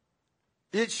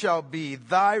 It shall be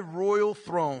Thy royal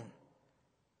throne.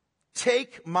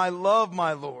 Take my love,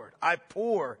 my Lord. I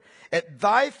pour at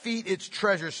Thy feet its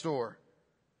treasure store.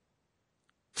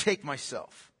 Take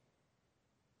myself,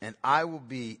 and I will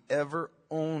be ever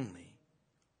only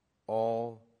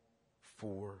all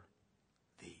for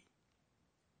Thee.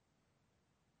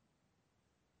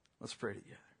 Let's pray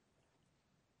together.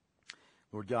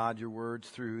 Lord God, Your words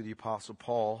through the Apostle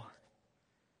Paul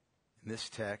in this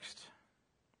text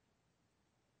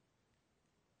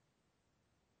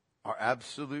are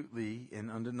absolutely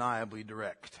and undeniably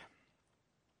direct.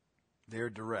 They're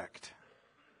direct.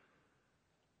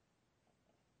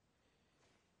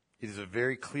 It is a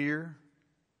very clear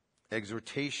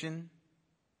exhortation,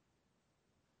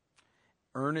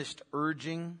 earnest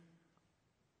urging,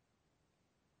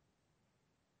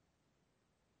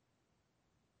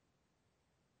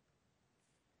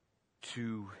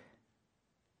 to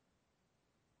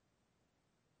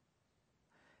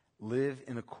live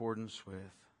in accordance with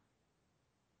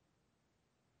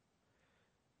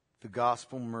the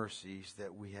gospel mercies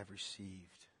that we have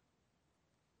received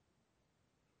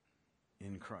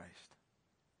in Christ.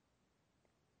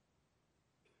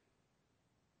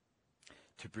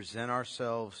 To present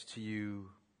ourselves to You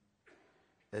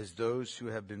as those who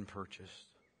have been purchased.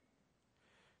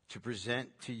 To present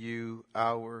to You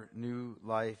our new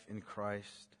life in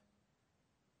Christ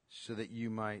so that You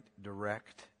might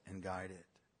direct and guide it.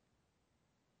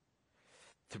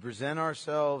 To present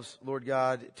ourselves, Lord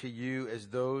God, to You as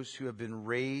those who have been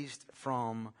raised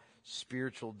from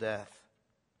spiritual death,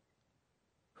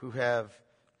 who have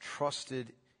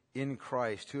trusted in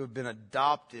Christ, who have been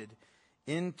adopted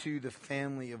into the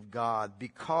family of God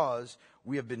because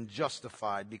we have been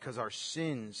justified, because our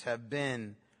sins have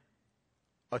been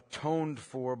atoned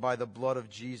for by the blood of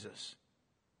Jesus.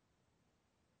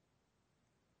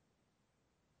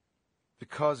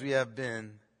 Because we have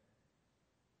been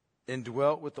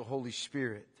indwelt with the Holy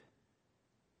Spirit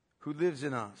who lives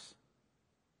in us,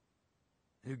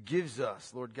 who gives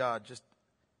us, Lord God,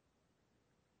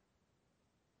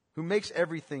 who makes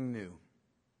everything new.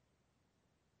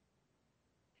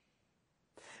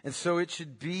 And so it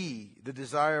should be the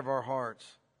desire of our hearts,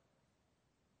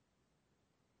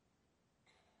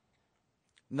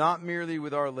 not merely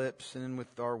with our lips and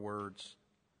with our words,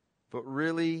 but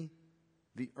really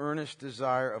the earnest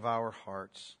desire of our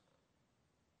hearts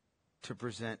to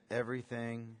present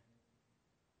everything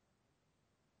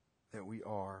that we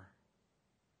are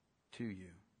to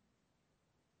You.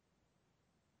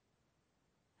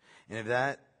 And if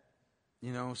that,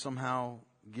 somehow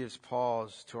gives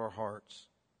pause to our hearts,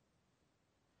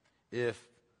 if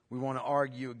we want to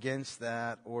argue against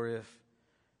that, or if,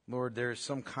 Lord, there's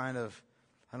some kind of,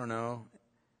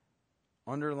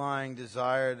 underlying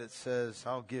desire that says,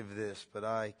 I'll give this, but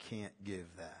I can't give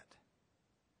that.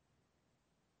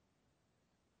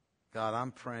 God,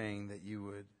 I'm praying that you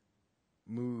would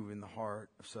move in the heart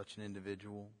of such an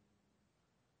individual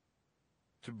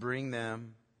to bring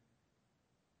them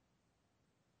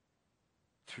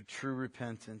to true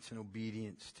repentance and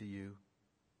obedience to you,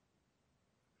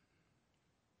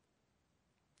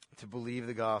 to believe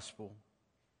the gospel,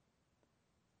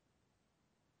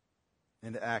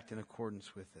 and to act in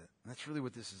accordance with it. And that's really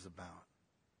what this is about.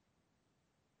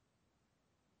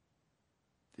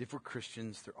 If we're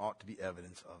Christians, there ought to be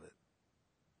evidence of it.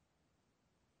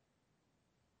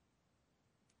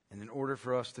 And in order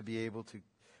for us to be able to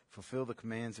fulfill the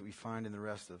commands that we find in the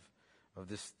rest of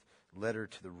this letter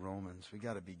to the Romans, we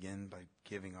got to begin by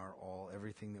giving our all,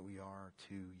 everything that we are,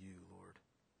 to you, Lord.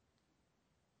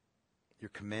 Your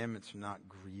commandments are not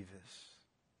grievous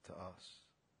to us,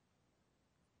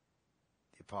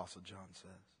 the Apostle John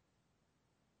says.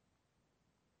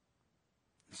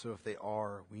 So if they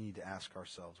are, we need to ask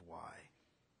ourselves why.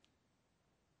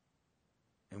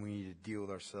 And we need to deal with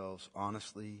ourselves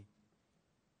honestly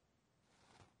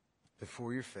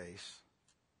before your face,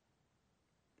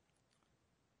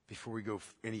 before we go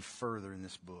any further in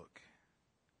this book,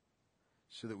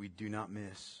 so that we do not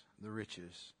miss the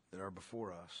riches that are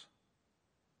before us.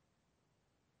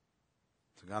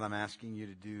 So God, I'm asking you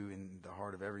to do in the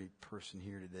heart of every person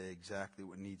here today exactly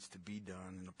what needs to be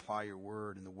done, and apply your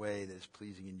word in the way that is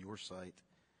pleasing in your sight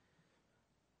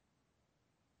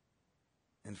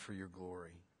and for your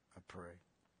glory, I pray.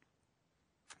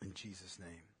 In Jesus'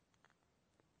 name,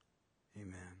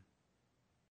 amen.